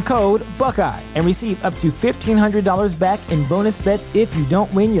up using code Buckeye and receive up to $1,500 back in bonus bets if you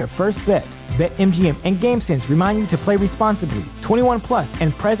don't win your first bet. BetMGM and GameSense remind you to play responsibly. 21 plus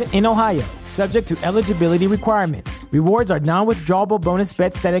and present in Ohio, subject to eligibility requirements. Rewards are non-withdrawable bonus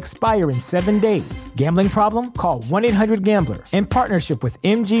bets that expire in 7 days. Gambling problem? Call 1-800-GAMBLER. In partnership with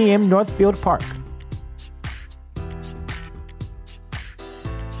MGM Northfield Park.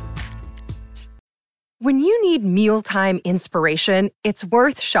 When you need mealtime inspiration, it's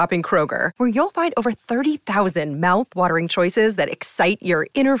worth shopping Kroger, where you'll find over 30,000 mouthwatering choices that excite your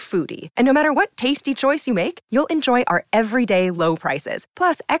inner foodie. And no matter what tasty choice you make, you'll enjoy our everyday low prices,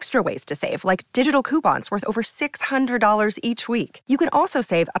 plus extra ways to save, like digital coupons worth over $600 each week. You can also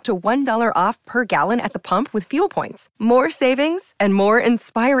save up to $1 off per gallon at the pump with fuel points. More savings and more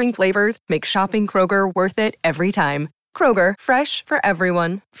inspiring flavors make shopping Kroger worth it every time. Kroger, fresh for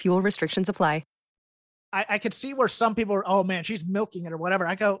everyone. Fuel restrictions apply. I could see where some people are, oh man, she's milking it or whatever.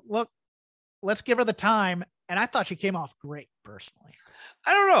 I go, look, let's give her the time. And I thought she came off great personally.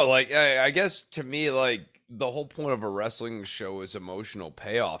 I don't know. Like, I guess to me, like the whole point of a wrestling show is emotional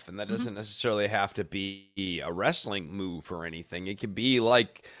payoff, and that doesn't necessarily have to be a wrestling move or anything. It could be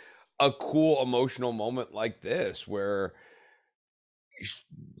like a cool emotional moment like this, where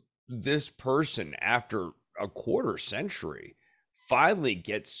this person, after a quarter century, finally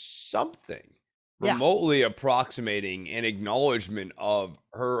gets something remotely approximating an acknowledgement of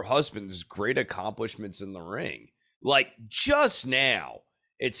her husband's great accomplishments in the ring. Like, just now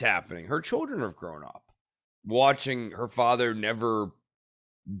it's happening. Her children have grown up watching her father never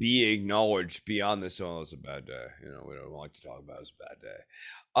be acknowledged beyond this. Oh, it's a bad day. You know, we don't like to talk about it. It's a bad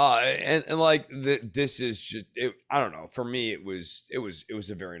day. And like this is just, I don't know. For me, it was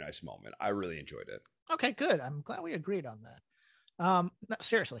a very nice moment. I really enjoyed it. Okay, good. I'm glad we agreed on that. No,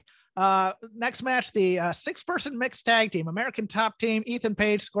 seriously. Next match, the 6-person mixed tag team, American Top Team, Ethan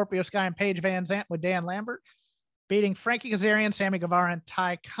Page, Scorpio Sky, and Paige Van Zant with Dan Lambert, beating Frankie Kazarian, Sammy Guevara, and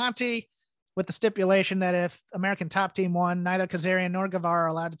Ty Conti, with the stipulation that if American Top Team won, neither Kazarian nor Guevara are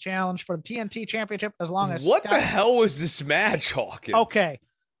allowed to challenge for the TNT Championship as long as... What the hell was this match, Hawkins? Okay.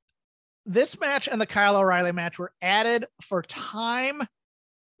 This match and the Kyle O'Reilly match were added for time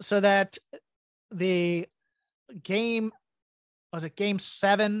so that the game... Was it game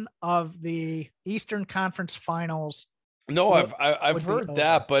 7 of the Eastern Conference Finals? No, I've heard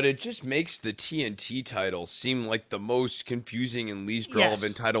that, but it just makes the TNT title seem like the most confusing and least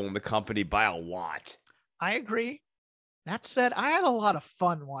relevant title in the company by a lot. I agree. That said, I had a lot of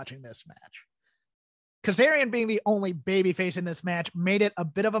fun watching this match. Kazarian being the only babyface in this match made it a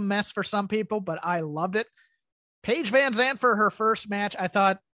bit of a mess for some people, but I loved it. Paige Van Zant for her first match, I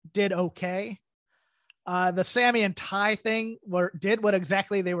thought did okay. The Sammy and Ty thing did what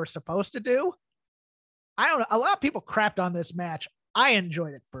exactly they were supposed to do. I don't know. A lot of people crapped on this match. I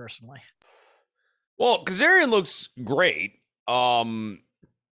enjoyed it personally. Well, Kazarian looks great. I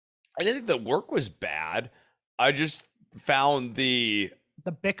didn't think the work was bad. I just found the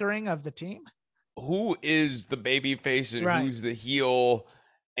bickering of the team. Who is the baby face and who's the heel,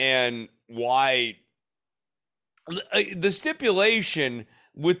 and why the stipulation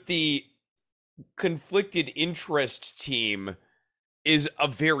with the conflicted interest team is a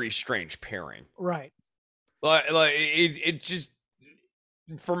very strange pairing. Right. Like it just,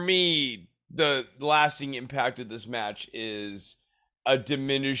 for me, the lasting impact of this match is a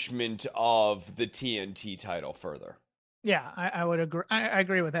diminishment of the TNT title further. Yeah, I would agree. I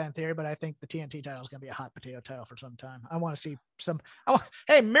agree with that in theory, but I think the TNT title is going to be a hot potato title for some time. I want to see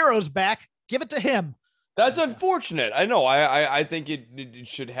hey, Miro's back. Give it to him. That's unfortunate. I know. I think it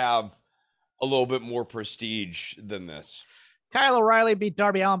should have a little bit more prestige than this. Kyle O'Reilly beat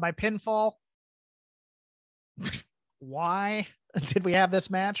Darby Allin by pinfall. Why did we have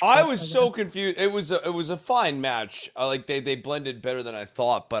this match? I was so confused. It was a fine match. Like they blended better than I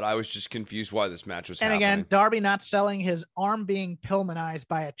thought, but I was just confused why this match was happening. And again, Darby not selling his arm being Pillmanized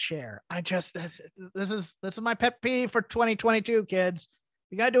by a chair. This is my pet peeve for 2022, kids.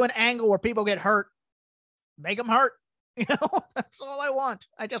 You got to do an angle where people get hurt. Make them hurt. You know, that's all I want.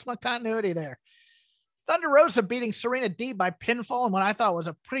 I just want continuity there. Thunder Rosa beating Serena Deeb by pinfall in what I thought was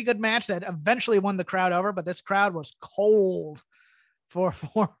a pretty good match that eventually won the crowd over, but this crowd was cold for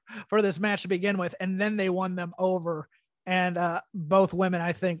this match to begin with, and then they won them over. And both women,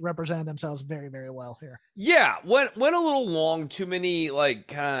 I think, represented themselves very, very well here. Yeah, went a little long, too many like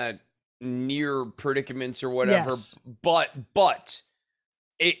kind of near predicaments or whatever, but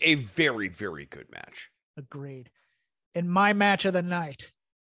a very, very good match. Agreed. In my match of the night,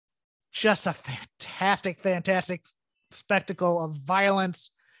 just a fantastic spectacle of violence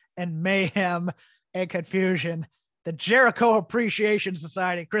and mayhem and confusion. The Jericho Appreciation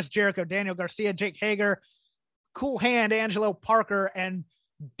Society, Chris Jericho, Daniel Garcia, Jake Hager, Cool Hand, Angelo Parker, and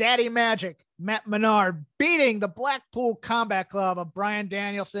Daddy Magic, Matt Menard, beating the Blackpool Combat Club of Bryan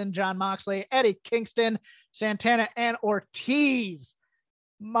Danielson, Jon Moxley, Eddie Kingston, Santana, and Ortiz.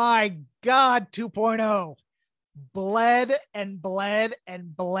 My God, 2.0. Bled and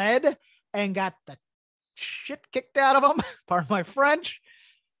got the shit kicked out of them. Pardon my French.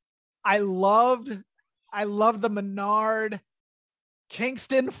 I loved the Menard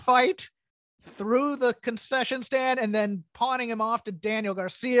Kingston fight through the concession stand and then pawning him off to Daniel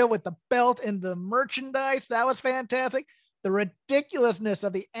Garcia with the belt and the merchandise. That was fantastic. The ridiculousness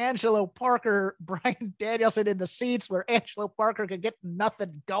of the Angelo Parker, Bryan Danielson in the seats where Angelo Parker could get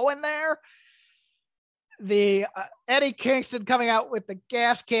nothing going there. The Eddie Kingston coming out with the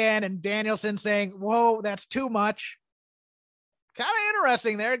gas can and Danielson saying, whoa, that's too much. Kind of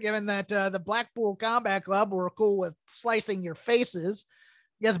interesting there, given that the Blackpool Combat Club were cool with slicing your faces.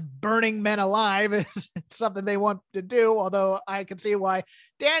 Yes, burning men alive is something they want to do, although I can see why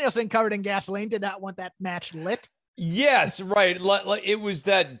Danielson, covered in gasoline, did not want that match lit. Yes, right. Like it was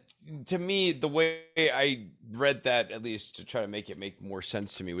that, to me, the way I read that, at least to try to make it make more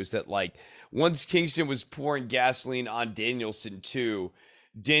sense to me, was that like once Kingston was pouring gasoline on Danielson too,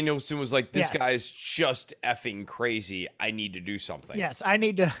 Danielson was like, this guy is just effing crazy. I need to do something. Yes, I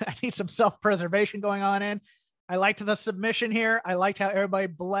need some self-preservation going on in. I liked the submission here. I liked how everybody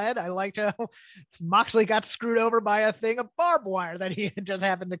bled. I liked how Moxley got screwed over by a thing of barbed wire that he just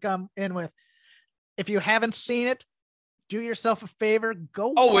happened to come in with. If you haven't seen it, do yourself a favor. Go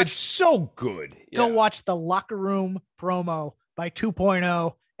watch, it's so good. Go watch the locker room promo by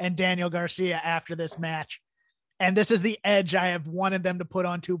 2.0 and Daniel Garcia after this match. And this is the edge I have wanted them to put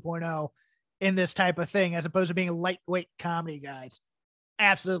on 2.0 in this type of thing, as opposed to being lightweight comedy guys.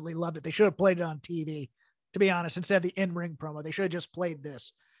 Absolutely loved it. They should have played it on TV, to be honest, instead of the in-ring promo. They should have just played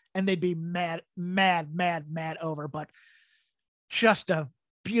this and they'd be mad over. But just a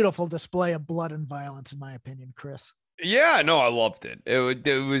beautiful display of blood and violence, in my opinion, Chris. Yeah, no, I loved it.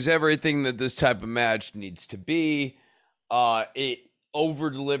 It was everything that this type of match needs to be. It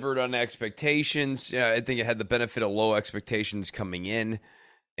over-delivered on expectations. I think it had the benefit of low expectations coming in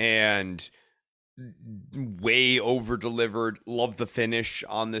and way over-delivered. Loved the finish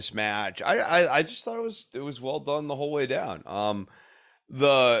on this match. I just thought it was well done the whole way down.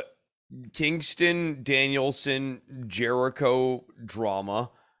 The Kingston, Danielson, Jericho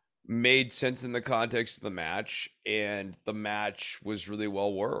drama made sense in the context of the match, and the match was really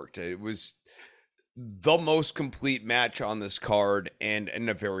well worked. It was the most complete match on this card, and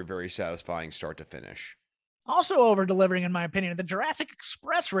a very, very satisfying start to finish. Also over-delivering, in my opinion, the Jurassic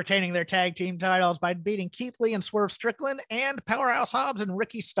Express retaining their tag team titles by beating Keith Lee and Swerve Strickland, and Powerhouse Hobbs and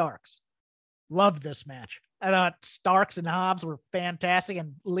Ricky Starks. Loved this match. I thought Starks and Hobbs were fantastic,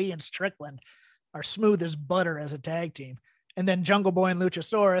 and Lee and Strickland are smooth as butter as a tag team. And then Jungle Boy and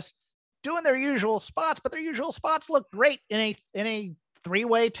Luchasaurus doing their usual spots, but their usual spots look great in a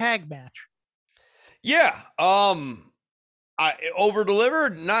three-way tag match. Yeah. I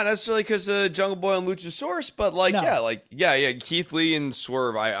over-delivered, not necessarily because of Jungle Boy and Luchasaurus, but Keith Lee and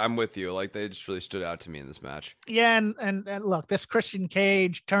Swerve, I'm with you. Like, they just really stood out to me in this match. Yeah, and look, this Christian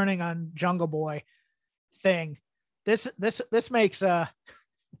Cage turning on Jungle Boy thing, this makes the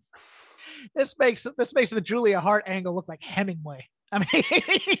Julia Hart angle look like Hemingway. I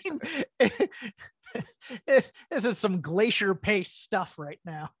mean, this is some glacier pace stuff right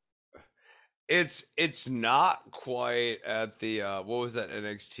now. It's not quite at the what was that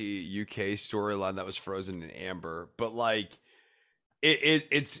NXT UK storyline that was frozen in amber, but like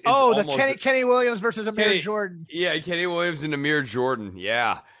it's the Kenny Williams versus Amir Jordan. Yeah, Kenny Williams and Amir Jordan.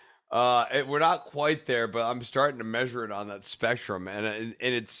 Yeah. We're not quite there, but I'm starting to measure it on that spectrum, and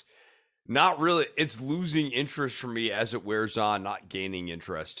it's not really. It's losing interest for me as it wears on, not gaining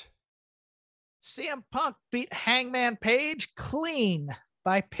interest. CM Punk beat Hangman Page clean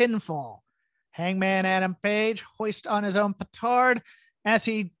by pinfall. Hangman Adam Page hoist on his own petard as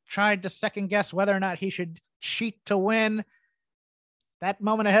he tried to second guess whether or not he should cheat to win. That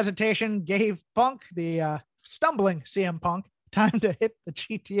moment of hesitation gave Punk, the stumbling CM Punk, time to hit the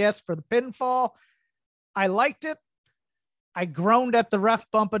GTS for the pinfall. I liked it. I groaned at the ref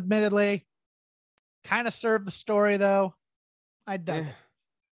bump, admittedly. Kind of served the story, though. I dug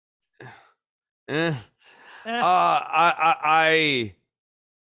it. I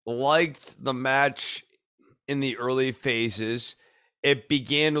liked the match in the early phases. It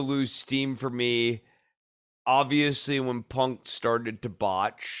began to lose steam for me, obviously, when Punk started to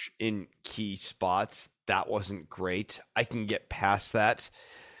botch in key spots. That wasn't great. I can get past that.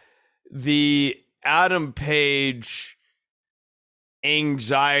 The Adam Page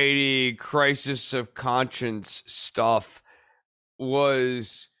anxiety, crisis of conscience stuff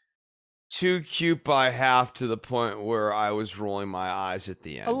was too cute by half, to the point where I was rolling my eyes at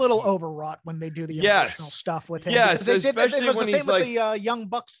the end. A little overwrought when they do the emotional stuff with him. Yes, especially when he's like the Young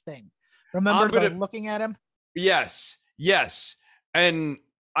Bucks thing. Remember looking at him? Yes. And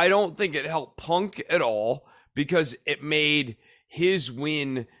I don't think it helped Punk at all, because it made his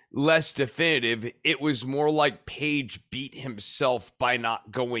win less definitive. It was more like Page beat himself by not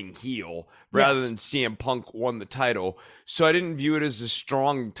going heel rather than CM Punk won the title. So I didn't view it as a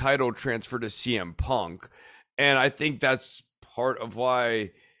strong title transfer to CM Punk. And I think that's part of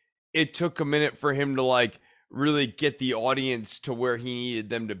why it took a minute for him to like really get the audience to where he needed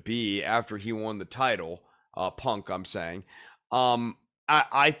them to be after he won the title. Punk, I'm saying.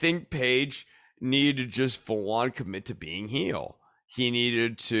 I think Page needed to just full on commit to being heel. He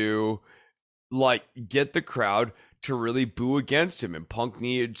needed to like get the crowd to really boo against him. And Punk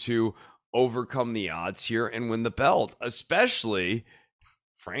needed to overcome the odds here and win the belt, especially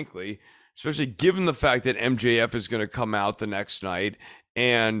given the fact that MJF is going to come out the next night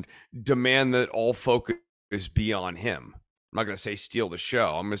and demand that all focus be on him. I'm not going to say steal the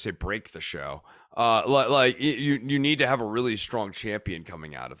show. I'm going to say break the show. You need to have a really strong champion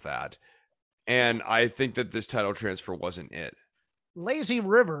coming out of that. And I think that this title transfer wasn't it. Lazy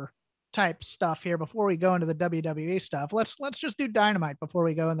River type stuff here before we go into the WWE stuff. Let's just do Dynamite before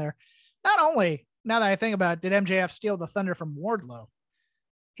we go in there. Not only, now that I think about it, did MJF steal the thunder from Wardlow,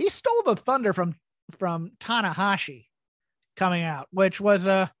 he stole the thunder from Tanahashi coming out, which was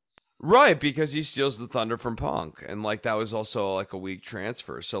right, because he steals the thunder from Punk. And like that was also like a weak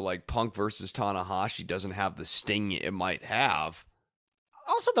transfer. So like Punk versus Tanahashi doesn't have the sting it might have.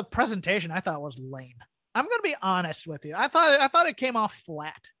 Also, the presentation I thought was lame. I'm going to be honest with you. I thought it came off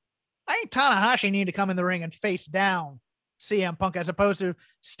flat. I think Tanahashi needed to come in the ring and face down CM Punk as opposed to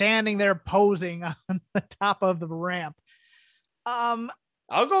standing there posing on the top of the ramp. I'll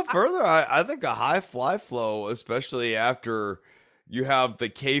go further. I think a high fly flow, especially after you have the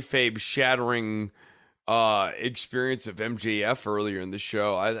kayfabe shattering experience of MJF earlier in the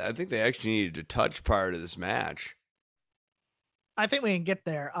show. I think they actually needed to touch prior to this match. I think we can get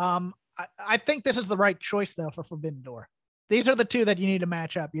there. I think this is the right choice though for Forbidden Door. These are the two that you need to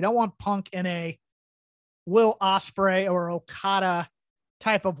match up. You don't want Punk in a Will Ospreay or Okada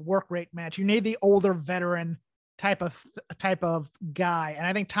type of work rate match. You need the older veteran type of guy. And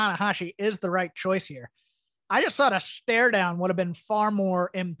I think Tanahashi is the right choice here. I just thought a stare down would have been far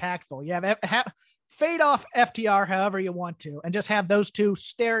more impactful. You have fade off FTR however you want to, and just have those two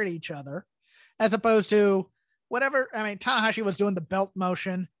stare at each other as opposed to whatever. I mean, Tanahashi was doing the belt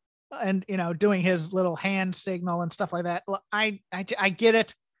motion and, doing his little hand signal and stuff like that. I get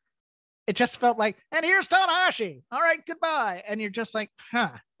it. It just felt like, and here's Tanahashi. All right, goodbye. And you're just like,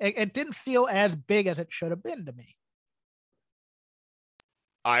 it didn't feel as big as it should have been to me.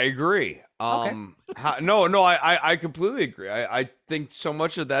 I agree. Okay. I completely agree. I think so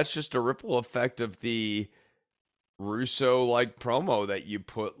much of that's just a ripple effect of the Russo like promo that you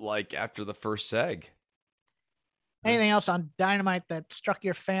put like after the first seg. Anything else on Dynamite that struck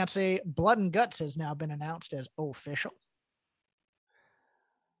your fancy? Blood and Guts has now been announced as official.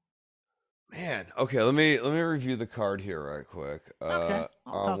 Man, okay, let me review the card here right quick. Okay,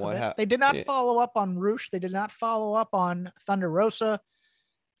 I'll talk a bit. They did not follow up on Roosh. They did not follow up on Thunder Rosa's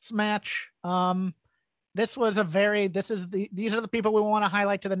match. These are the people we want to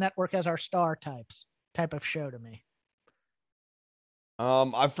highlight to the network as our star type of show to me.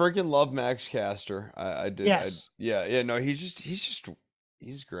 I freaking love Max Caster. I did. Yes. No,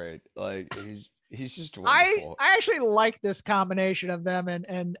 he's great. Like he's just wonderful. I actually like this combination of them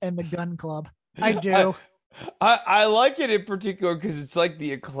and the Gun Club. I do. I like it in particular because it's like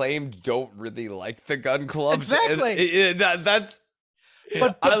the Acclaimed don't really like the Gun Club. Exactly.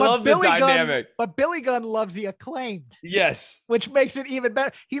 But I love the dynamic. But Billy Gunn loves the Acclaimed. Yes. Which makes it even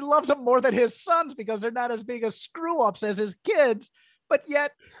better. He loves them more than his sons because they're not as big as screw-ups as his kids. But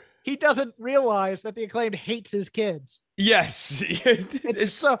yet he doesn't realize that the Acclaimed hates his kids. Yes.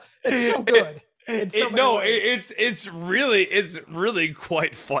 It's so good. It's really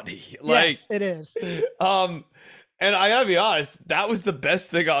quite funny. Like, yes, it is. And I gotta be honest, that was the best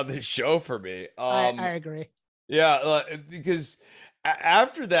thing on this show for me. I agree. Yeah, because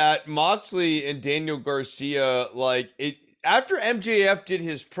after that, Moxley and Daniel Garcia, after MJF did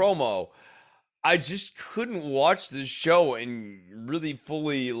his promo, I just couldn't watch this show and really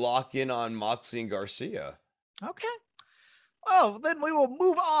fully lock in on Moxley and Garcia. Okay. Oh, then we will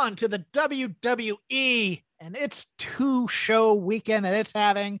move on to the WWE and its 2-show weekend that it's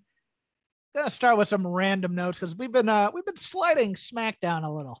having. Gonna start with some random notes because we've been sliding SmackDown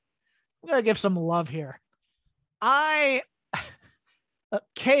a little. We gotta give some love here.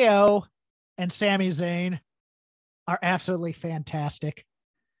 KO and Sami Zayn are absolutely fantastic.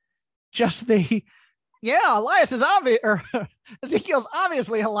 Just Elias is obvious, or Ezekiel's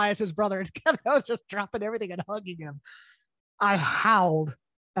obviously Elias's brother, and Kevin was just dropping everything and hugging him. I howled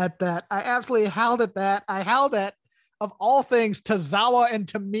at that. I absolutely howled at that. I howled at, of all things, Tozawa and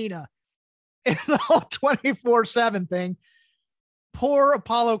Tamina in the whole 24/7 thing. Poor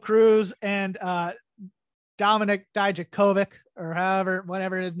Apollo Crews and Dominic Dijakovic, or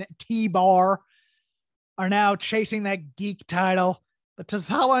whatever it is, T-Bar, are now chasing that geek title. But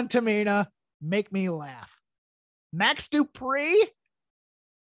Tozawa and Tamina make me laugh. Max Dupree?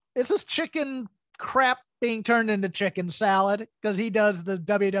 Is this chicken crap being turned into chicken salad because he does the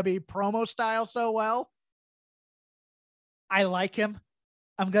WWE promo style so well? I like him.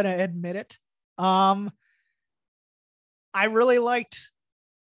 I'm going to admit it. I really liked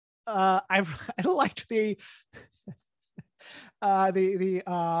I liked the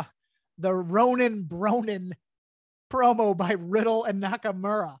Ronin Bronin promo by Riddle and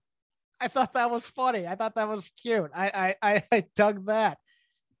Nakamura. I thought that was funny. I thought that was cute. I dug that.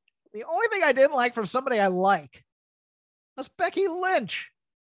 The only thing I didn't like from somebody I like was Becky Lynch.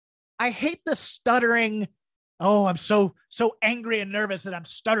 I hate the stuttering. Oh, I'm so angry and nervous that I'm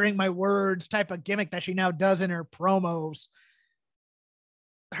stuttering my words type of gimmick that she now does in her promos.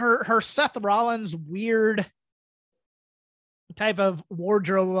 Her Seth Rollins weird type of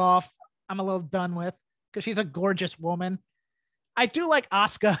wardrobe off, I'm a little done with because she's a gorgeous woman. I do like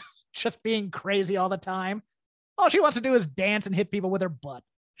Asuka just being crazy all the time. All she wants to do is dance and hit people with her butt.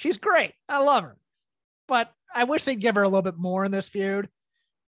 She's great. I love her. But I wish they'd give her a little bit more in this feud.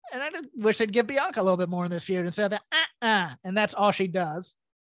 And I wish they'd give Bianca a little bit more in this feud instead of that, and that's all she does.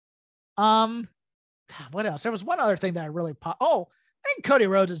 What else? There was one other thing that I really I think Cody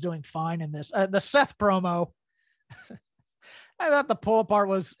Rhodes is doing fine in this. The Seth promo. I thought the pull apart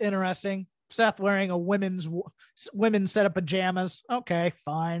was interesting. Seth wearing a women's set of pajamas. Okay,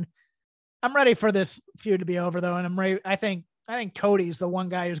 fine. I'm ready for this feud to be over though, and I'm ready. I think Cody's the one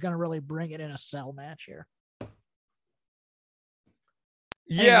guy who's going to really bring it in a cell match here.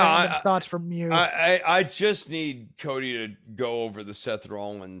 Yeah, thoughts from you. I just need Cody to go over the Seth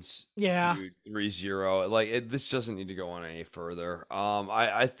Rollins feud 3-0. Like this doesn't need to go on any further.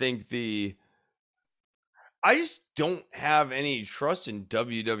 I think I just don't have any trust in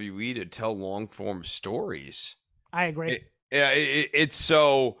WWE to tell long form stories. I agree. It's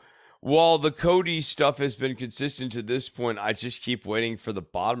so while the Cody stuff has been consistent to this point, I just keep waiting for the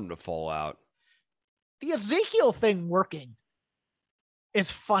bottom to fall out. The Ezekiel thing working. It's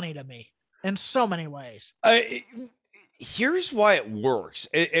funny to me in so many ways. Here's why it works.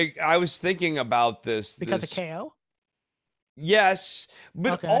 I was thinking about this. Because of KO? Yes,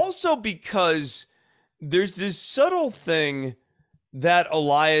 but also because there's this subtle thing that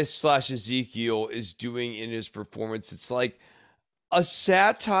Elias/Ezekiel is doing in his performance. It's like a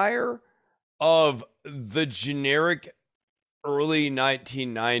satire of the generic early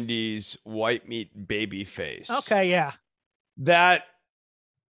 1990s white meat baby face. Okay, yeah. That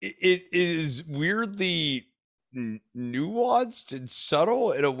it is weirdly nuanced and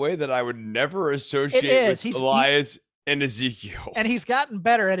subtle in a way that I would never associate with Elias and Ezekiel. And he's gotten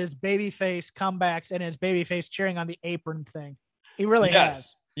better at his babyface comebacks and his babyface cheering on the apron thing. He really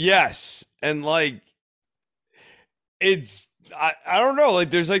has. Yes. And like, it's, I don't know. Like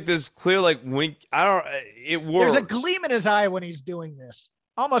there's like this clear, like wink. It works. There's a gleam in his eye when he's doing this,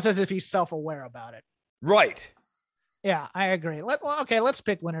 almost as if he's self-aware about it. Right. Yeah, I agree. Let's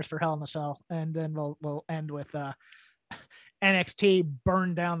pick winners for Hell in a Cell, and then we'll end with NXT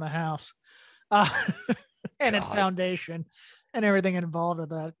burn down the house and its foundation and everything involved with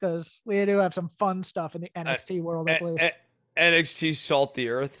that, because we do have some fun stuff in the NXT world. At least. NXT Salt the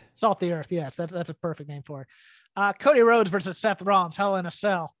Earth. Salt the Earth, yes, that's a perfect name for it. Cody Rhodes versus Seth Rollins, Hell in a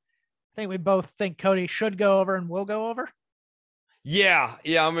Cell. I think we both think Cody should go over and will go over. Yeah,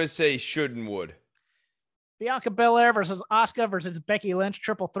 I'm going to say should and would. Bianca Belair versus Asuka versus Becky Lynch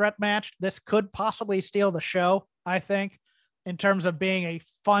triple threat match. This could possibly steal the show, I think, in terms of being a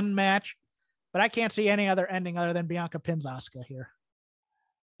fun match. But I can't see any other ending other than Bianca pins Asuka here.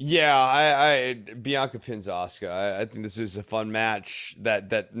 Yeah, I Bianca pins Asuka. I think this is a fun match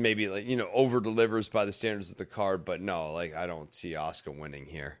that maybe over delivers by the standards of the card, but no, I don't see Asuka winning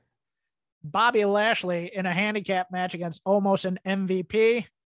here. Bobby Lashley in a handicap match against almost an MVP.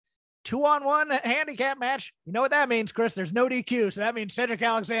 2-on-1 handicap match. You know what that means, Chris? There's no DQ, so that means Cedric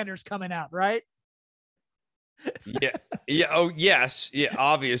Alexander's coming out, right? Yeah. Oh, yes. Yeah,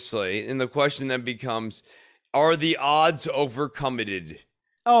 obviously. And the question then becomes, are the odds overcommitted?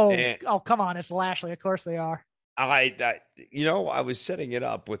 Oh, come on. It's Lashley. Of course they are. I was setting it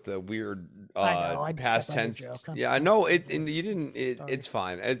up with the weird past tense. Yeah, I know it. And you didn't. It's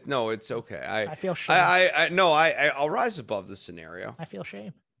fine. It's okay. I feel shame. I'll rise above the scenario. I feel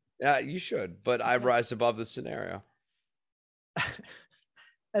shame. Yeah, you should, but I rise above the scenario.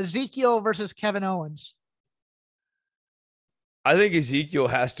 Ezekiel versus Kevin Owens. I think Ezekiel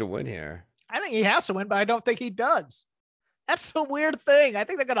has to win here. I think he has to win, but I don't think he does. That's the weird thing. I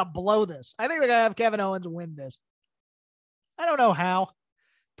think they're going to blow this. I think they're going to have Kevin Owens win this. I don't know how.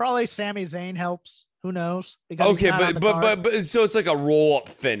 Probably Sami Zayn helps. Who knows? Okay, but so it's like a roll-up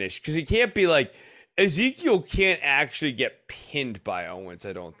finish, because he can't be like, Ezekiel can't actually get pinned by Owens,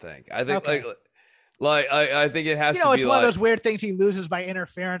 I don't think. I think Like, I think it has to be it's one of those weird things he loses by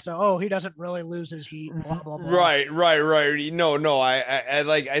interference. So, he doesn't really lose his heat. Blah, blah, blah. Right. No.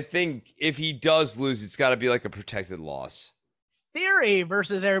 I think if he does lose, it's got to be like a protected loss. Theory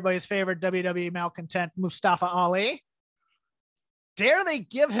versus everybody's favorite WWE malcontent, Mustafa Ali. Dare they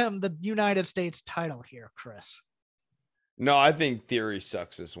give him the United States title here, Chris? No, I think Theory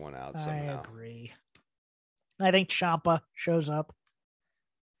sucks this one out somehow. I agree. I think Ciampa shows up.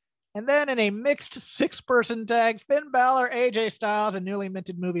 And then in a mixed 6-person tag, Finn Balor, AJ Styles, and newly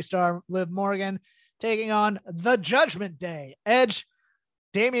minted movie star Liv Morgan taking on The Judgment Day, Edge,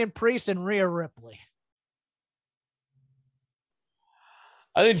 Damian Priest, and Rhea Ripley.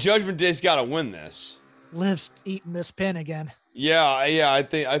 I think Judgment Day's got to win this. Liv's eating this pin again. Yeah, I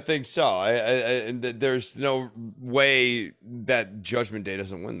think so. There's no way that Judgment Day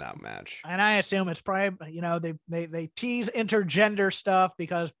doesn't win that match. And I assume it's probably, they tease intergender stuff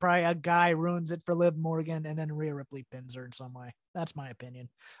because probably a guy ruins it for Liv Morgan and then Rhea Ripley pins her in some way. That's my opinion.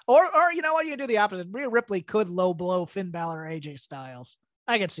 Or you know what? You can do the opposite. Rhea Ripley could low blow Finn Balor or AJ Styles.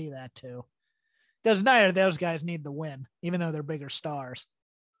 I could see that too. Because neither of those guys need the win, even though they're bigger stars.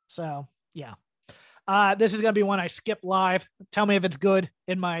 So yeah. This is going to be one I skip live. Tell me if it's good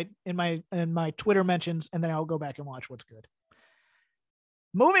in my Twitter mentions, and then I'll go back and watch what's good.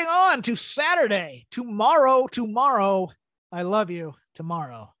 Moving on to Saturday. Tomorrow. I love you.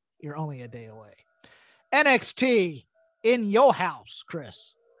 Tomorrow. You're only a day away. NXT in your house,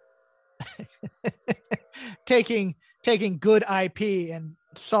 Chris. taking good IP and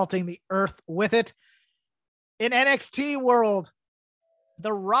salting the earth with it. In NXT world,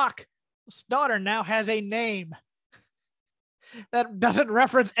 The Rock's daughter now has a name that doesn't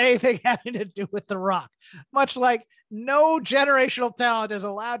reference anything having to do with The Rock, much like no generational talent is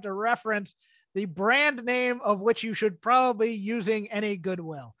allowed to reference the brand name of which you should probably be using any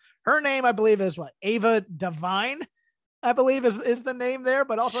goodwill. Her name, I believe, is what? Ava Divine, I believe is the name there,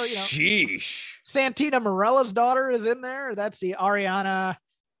 but also, Sheesh. Santina Morella's daughter is in there. That's the Ariana,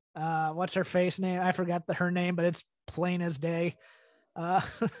 what's her face name? I forgot her name, but it's plain as day.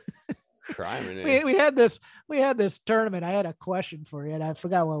 We had this tournament. I had a question for you, and I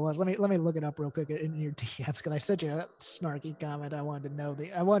forgot what it was. Let me look it up real quick in your DMs because I sent you a snarky comment. I wanted to know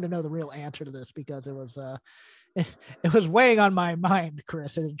the real answer to this because it was weighing on my mind,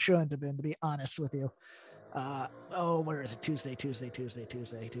 Chris, and it shouldn't have been, to be honest with you. Where is it? Tuesday.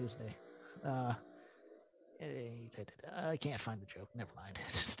 I can't find the joke. Never mind.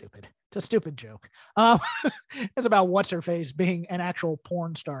 It's stupid. It's a stupid joke. It's about what's her face being an actual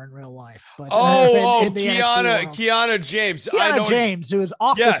porn star in real life. But Kiana James. Kiana James, who is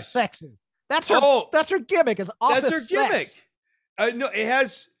office sexy. That's her. That's her gimmick. Is office. That's her gimmick. No, it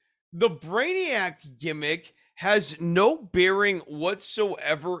has the Brainiac gimmick. Has no bearing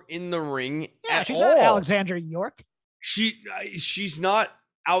whatsoever in the ring at she's all. Not Alexandra York. She's not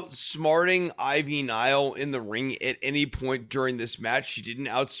outsmarting Ivy Nile in the ring at any point during this match. She didn't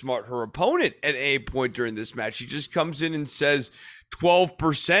outsmart her opponent at any point during this match. She just comes in and says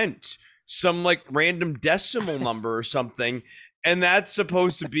 12%, some like random decimal number or something. And that's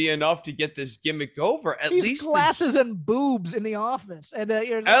supposed to be enough to get this gimmick over. At least glasses and boobs in the office. And at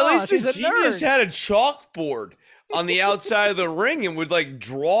least the Genius had a chalkboard on the outside of the ring and would like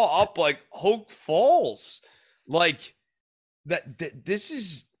draw up like Hoke Falls. Like that this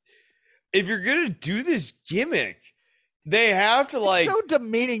is, if you're gonna do this gimmick, they have to it's so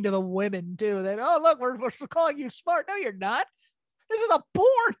demeaning to the women too. That look, we're calling you smart. No, you're not. This is a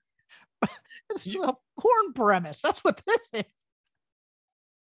porn. This is a porn premise. That's what this is.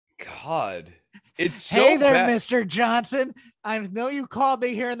 God, it's so hey there, bad. Mr. Johnson. I know you called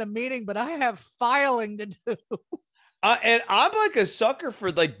me here in the meeting, but I have filing to do. And I'm like a sucker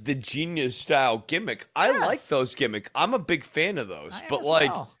for like the Genius style gimmick. I like those gimmick. I'm a big fan of those. But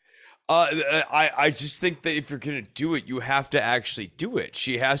like, I just think that if you're going to do it, you have to actually do it.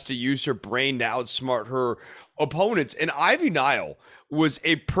 She has to use her brain to outsmart her opponents. And Ivy Nile was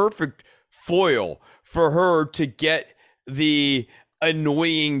a perfect foil for her to get the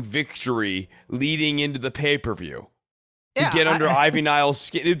annoying victory leading into the pay-per-view. To get under Ivy Nile's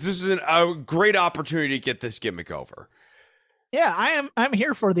skin. This is a great opportunity to get this gimmick over. Yeah, I'm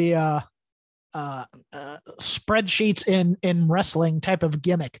here for the spreadsheets in wrestling type of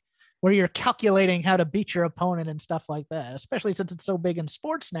gimmick where you're calculating how to beat your opponent and stuff like that, especially since it's so big in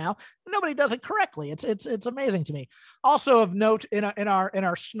sports now. Nobody does it correctly. It's amazing to me. Also of note in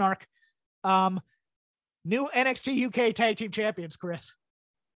our snark, new NXT UK Tag Team Champions, Chris.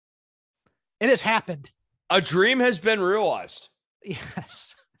 It has happened. A dream has been realized.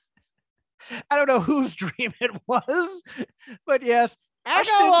 Yes. I don't know whose dream it was, but yes, I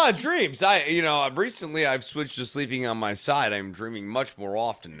got a lot of dreams. Recently I've switched to sleeping on my side. I'm dreaming much more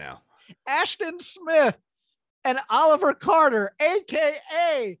often now. Ashton Smith and Oliver Carter,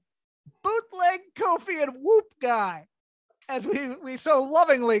 aka Bootleg Kofi and Whoop Guy, as we so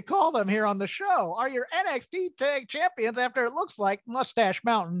lovingly call them here on the show, are your NXT Tag Champions after it looks like Mustache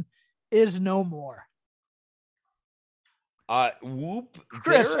Mountain is no more. Whoop.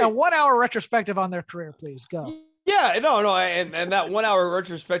 Chris, a 1 hour retrospective on their career, please go. Yeah, no, and that 1 hour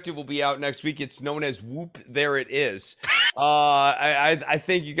retrospective will be out next week. It's known as Whoop. There it is. I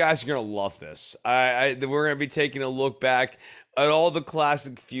think you guys are gonna love this. We're gonna be taking a look back at all the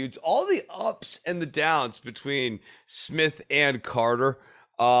classic feuds, all the ups and the downs between Smith and Carter.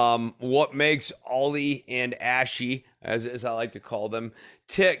 What makes Ollie and Ashy, as I like to call them,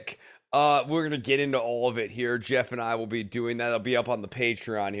 tick. We're going to get into all of it here. Jeff and I will be doing that. It'll be up on the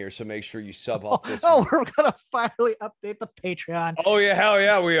Patreon here, so make sure you sub up this we're going to finally update the Patreon. Oh, yeah, hell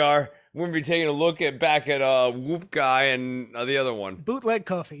yeah, we are. We're going to be taking a look back at Whoop Guy and the other one. Bootleg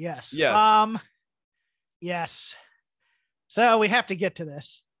Kofi, yes. Yes. Yes. So we have to get to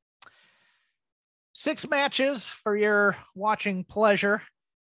this. 6 matches for your watching pleasure.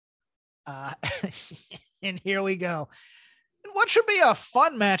 And here we go. What should be a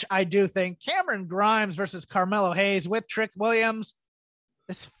fun match, I do think. Cameron Grimes versus Carmelo Hayes with Trick Williams.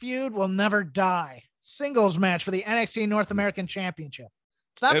 This feud will never die. Singles match for the NXT North American Championship.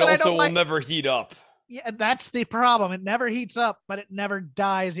 It's not it that also I don't will never heat up. Yeah, that's the problem. It never heats up, but it never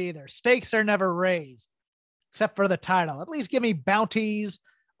dies either. Stakes are never raised, except for the title. At least give me bounties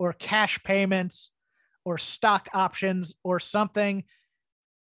or cash payments or stock options or something.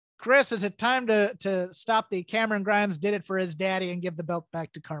 Chris, is it time to stop the Cameron Grimes did it for his daddy and give the belt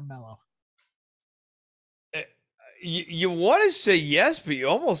back to Carmelo? You want to say yes, but you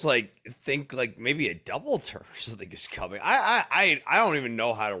almost think maybe a double turn or something is coming. I don't even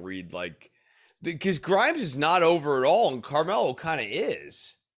know how to read because Grimes is not over at all and Carmelo kind of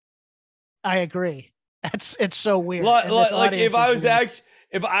is. I agree. It's so weird. If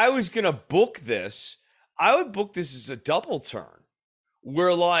I was gonna book this, I would book this as a double turn.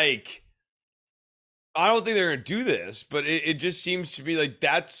 Where I don't think they're going to do this, but it just seems to be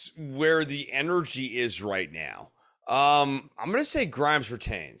that's where the energy is right now. I'm going to say Grimes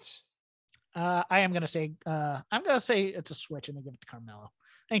retains. I'm going to say it's a switch and they give it to Carmelo.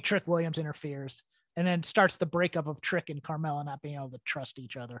 I think Trick Williams interferes and then starts the breakup of Trick and Carmelo not being able to trust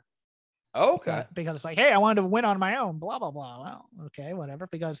each other. Okay. Because it's hey, I wanted to win on my own, blah, blah, blah. Well, okay, whatever,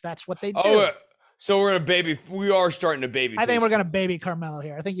 because that's what they do. So we are starting to baby. I think we're going to baby Carmelo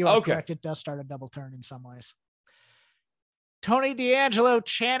here. I think you are correct. It does start a double turn in some ways. Tony D'Angelo,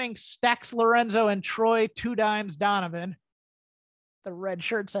 Channing Stax Lorenzo, and Troy Two Dimes Donovan. The red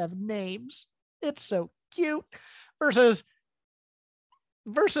shirts have names. It's so cute. Versus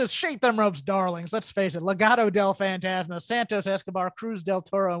Shake Them Ropes darlings. Let's face it. Legado del Fantasma, Santos Escobar, Cruz del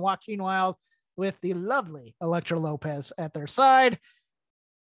Toro, and Joaquin Wilde with the lovely Elektra Lopez at their side.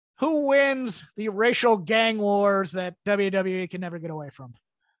 Who wins the racial gang wars that WWE can never get away from?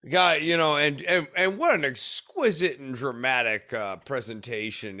 Guy, and what an exquisite and dramatic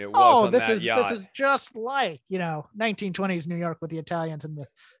presentation it was on that yacht. This is just like, 1920s New York with the Italians and the...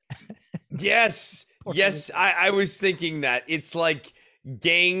 Yes. I was thinking that. It's like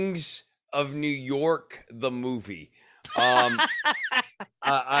Gangs of New York, the movie. I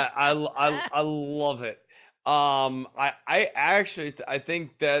love it. I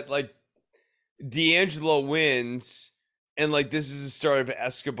think that D'Angelo wins and this is the start of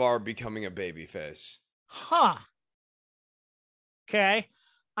Escobar becoming a babyface. Huh. Okay.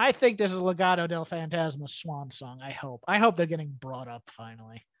 I think this is Legado del Fantasma swan song. I hope they're getting brought up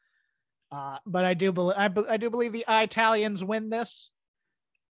finally. But I do believe the Italians win this.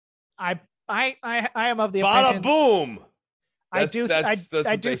 I am of the opinion. Bada boom. That's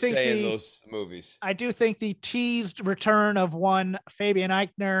what they say in those movies. I do think the teased return of one Fabian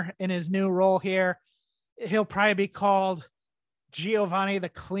Eichner in his new role here, he'll probably be called Giovanni the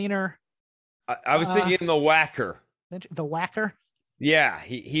Cleaner. I was thinking the Whacker. The Whacker? Yeah,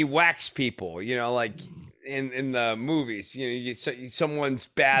 he whacks people, like in the movies. Someone's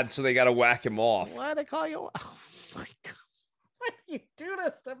bad, so they got to whack him off. Why do they call you? Oh my God. Why do you do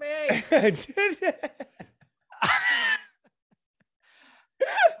this to me?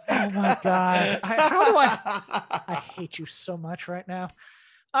 Oh my God. I hate you so much right now.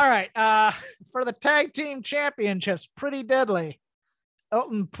 All right. For the tag team championships, Pretty Deadly,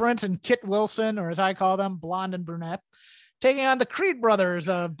 Elton Prince and Kit Wilson, or as I call them, Blonde and Brunette, taking on the Creed brothers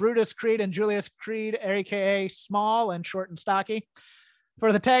of Brutus Creed and Julius Creed, aka Small and Short and Stocky.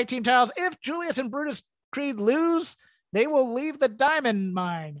 For the tag team titles, if Julius and Brutus Creed lose, they will leave the diamond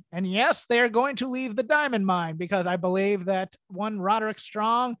mine. And yes, they are going to leave the diamond mine because I believe that one Roderick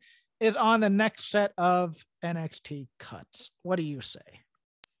Strong is on the next set of NXT cuts. What do you say?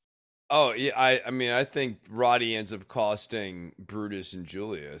 Oh, yeah. I mean, I think Roddy ends up costing Brutus and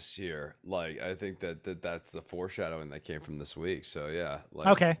Julius here. Like, I think that's the foreshadowing that came from this week. So, yeah. Like,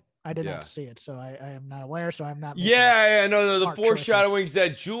 okay. I did not see it, so I am not aware. So I'm not. Yeah. No. The foreshadowing is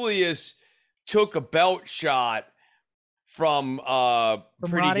that Julius took a belt shot from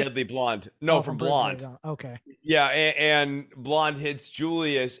Pretty Roddy? Deadly Blonde. No, from Blonde. Okay. Yeah, and Blonde hits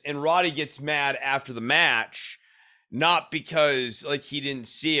Julius, and Roddy gets mad after the match, not because like he didn't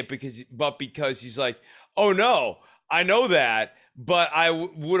see it, but because he's like, oh no, I know that, but I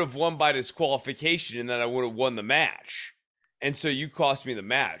would have won by disqualification, and then I would have won the match. And so you cost me the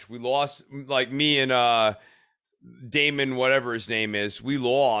match. We lost, like me and Damon, whatever his name is, we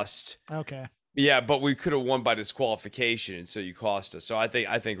lost. Okay. Yeah, but we could have won by disqualification, and so you cost us. So I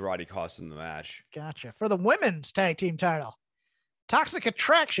think Roddy cost him the match. Gotcha. For the women's tag team title, Toxic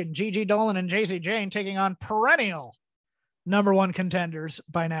Attraction, Gigi Dolan and Jacy Jayne taking on perennial #1 contenders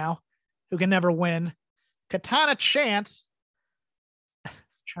by now, who can never win. Katana Chance.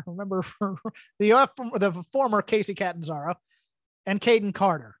 Trying to remember the former Casey Catanzaro and Caden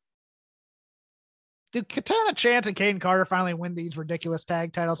Carter. Do Katana Chance and Caden Carter finally win these ridiculous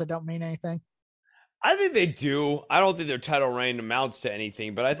tag titles that don't mean anything? I think they do. I don't think their title reign amounts to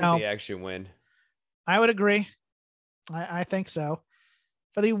anything, but I think they actually win. I would agree. I think so.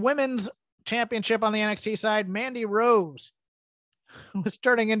 For the women's championship on the NXT side, Mandy Rose, who is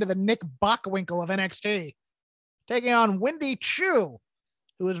turning into the Nick Bockwinkel of NXT, taking on Wendy Chu,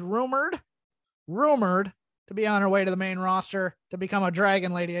 who is rumored to be on her way to the main roster to become a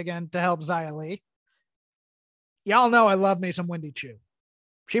Dragon Lady again to help Xia Li. Y'all know I love me some Wendy Chu.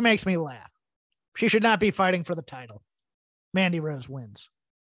 She makes me laugh. She should not be fighting for the title. Mandy Rose wins.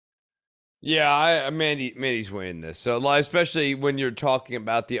 Yeah, Mandy's winning this. So, especially when you're talking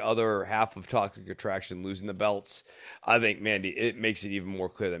about the other half of Toxic Attraction losing the belts, I think it makes it even more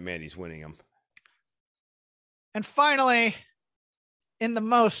clear that Mandy's winning them. And finally, in the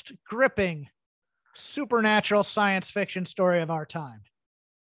most gripping supernatural science fiction story of our time,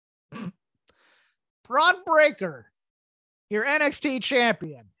 Bron Breakker, your NXT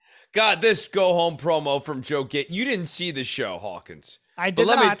champion. God, this go-home promo from Joe Gacy. You didn't see the show, Hawkins. I did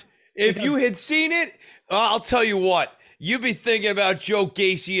not. If you had seen it, I'll tell you what. You'd be thinking about Joe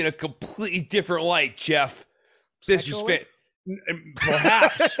Gacy in a completely different light, Jeff. This was fit.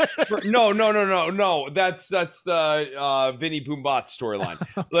 Perhaps. No. That's the Vinny Boombat storyline.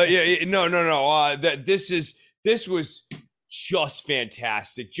 This was just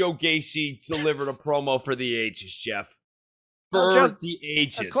fantastic. Joe Gacy delivered a promo for the ages, Jeff. The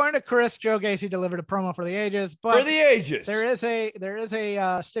ages. According to Chris, Joe Gacy delivered a promo for the ages, but for the ages. There is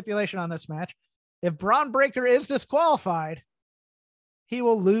a stipulation on this match. If Bron Breakker is disqualified, he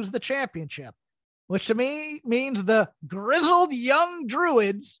will lose the championship, which to me means the grizzled young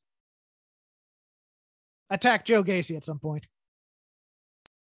Druids attack Joe Gacy at some point.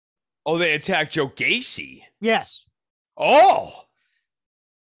 Oh, they attack Joe Gacy? Yes. Oh.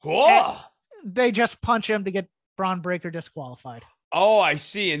 They just punch him to get Bron Breakker disqualified. Oh, I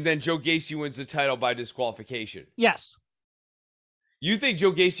see. And then Joe Gacy wins the title by disqualification. Yes. You think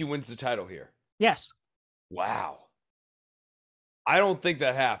Joe Gacy wins the title here? Yes. Wow. I don't think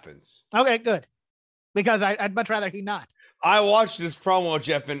that happens. Okay, good. Because I'd much rather he not. I watched this promo,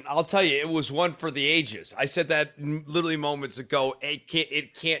 Jeff, and I'll tell you, it was one for the ages. I said that literally moments ago. It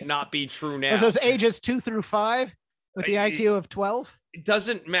can't not be true now. Was those ages 2 through 5 with the IQ of 12? It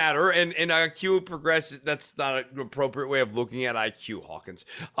doesn't matter, and IQ progresses. That's not an appropriate way of looking at IQ, Hawkins.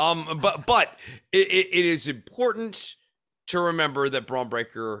 But it is important to remember that Bron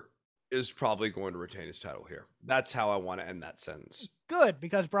Breakker is probably going to retain his title here. That's how I want to end that sentence. Good,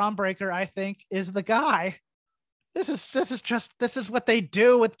 because Bron Breakker, I think, is the guy. This is what they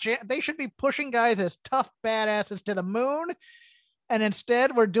do they should be pushing guys as tough badasses to the moon, and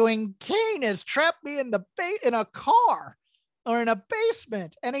instead we're doing Kane has trapped me in a car. Or in a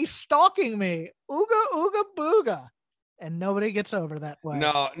basement, and he's stalking me. Ooga, ooga, booga. And nobody gets over that way.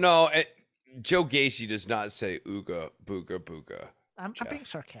 No. Joe Gacy does not say ooga, booga, booga. I'm being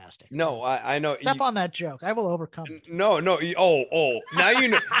sarcastic. No, I know. Step on that joke. I will overcome it. No. Oh. Now you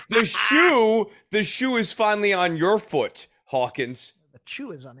know. The shoe is finally on your foot, Hawkins. The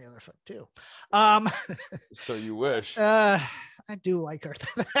shoe is on the other foot, too. So you wish. I do like her.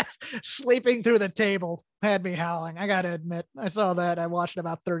 Sleeping through the table had me howling. I got to admit, I saw that. I watched it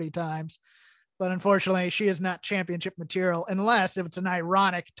about 30 times. But unfortunately, she is not championship material unless if it's an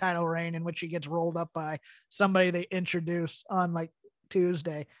ironic title reign in which she gets rolled up by somebody they introduce on like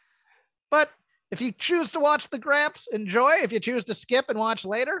Tuesday. But if you choose to watch the Graps, enjoy. If you choose to skip and watch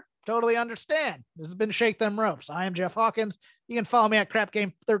later, totally understand. This has been Shake Them Ropes. I am Jeff Hawkins. You can follow me at Crap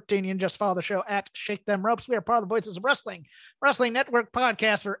Game 13. You can just follow the show at Shake Them Ropes. We are part of the Voices of Wrestling Network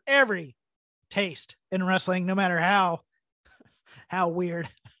podcast for every taste in wrestling, no matter how weird.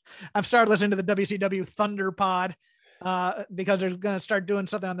 I've started listening to the WCW Thunder Pod because they're going to start doing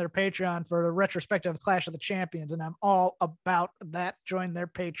something on their Patreon for a retrospective Clash of the Champions, and I'm all about that. Join their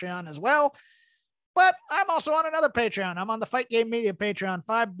Patreon as well. But I'm also on another Patreon. I'm on the Fight Game Media Patreon.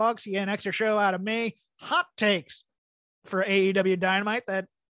 $5. You get an extra show out of me. Hot takes for AEW Dynamite. That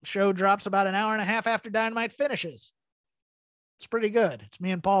show drops about an hour and a half after Dynamite finishes. It's pretty good. It's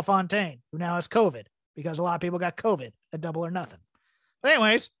me and Paul Fontaine, who now has COVID because a lot of people got COVID at Double or Nothing. But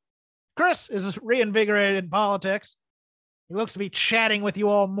anyways, Chris is reinvigorated in politics. He looks to be chatting with you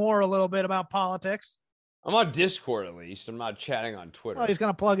all more a little bit about politics. I'm on Discord, at least. I'm not chatting on Twitter. Oh, he's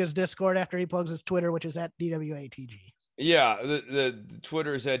going to plug his Discord after he plugs his Twitter, which is at DWATG. Yeah, the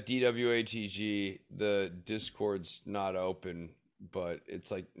Twitter is at DWATG. The Discord's not open, but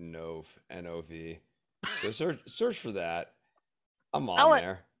it's like NOV, N-O-V. So search for that. I'm on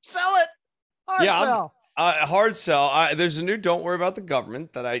there. Sell it. Hard sell. There's a new Don't Worry About the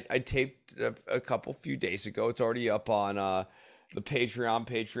Government that I taped a few days ago. It's already up on the Patreon,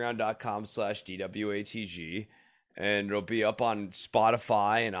 patreon.com/DWATG. And it'll be up on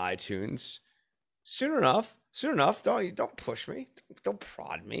Spotify and iTunes soon enough. Don't push me. Don't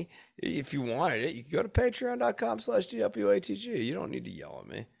prod me. If you wanted it, you can go to patreon.com/DWATG. You don't need to yell at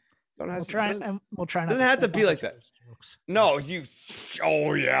me. We'll try not doesn't have to be like that. No,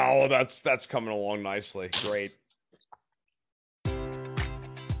 that's coming along nicely. Great.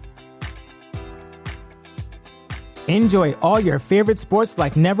 Enjoy all your favorite sports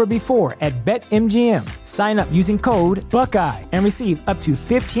like never before at BetMGM. Sign up using code Buckeye and receive up to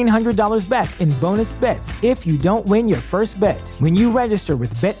 $1,500 back in bonus bets if you don't win your first bet. When you register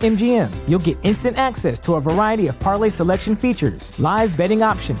with BetMGM, you'll get instant access to a variety of parlay selection features, live betting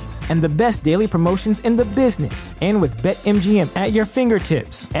options, and the best daily promotions in the business. And with BetMGM at your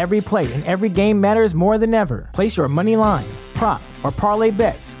fingertips, every play and every game matters more than ever. Place your money line, prop, or parlay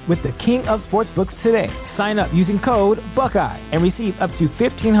bets with the king of sportsbooks today. Sign up using code Buckeye and receive up to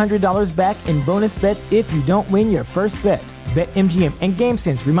 $1,500 back in bonus bets if you don't win your first bet. BetMGM and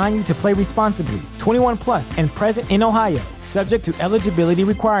GameSense remind you to play responsibly. 21 plus and present in Ohio, subject to eligibility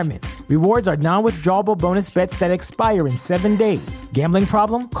requirements. Rewards are non-withdrawable bonus bets that expire in 7 days. Gambling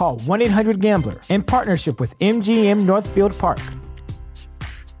problem? Call 1-800-GAMBLER in partnership with MGM Northfield Park.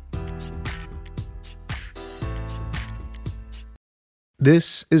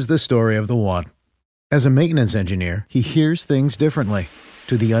 This is the story of the one. As a maintenance engineer, he hears things differently.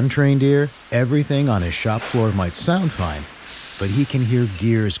 To the untrained ear, everything on his shop floor might sound fine, but he can hear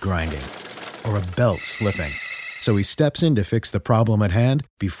gears grinding or a belt slipping. So he steps in to fix the problem at hand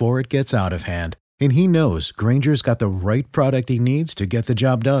before it gets out of hand. And he knows Grainger's got the right product he needs to get the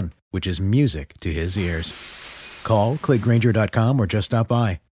job done, which is music to his ears. Call, click Grainger.com, or just stop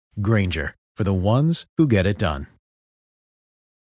by. Grainger, for the ones who get it done.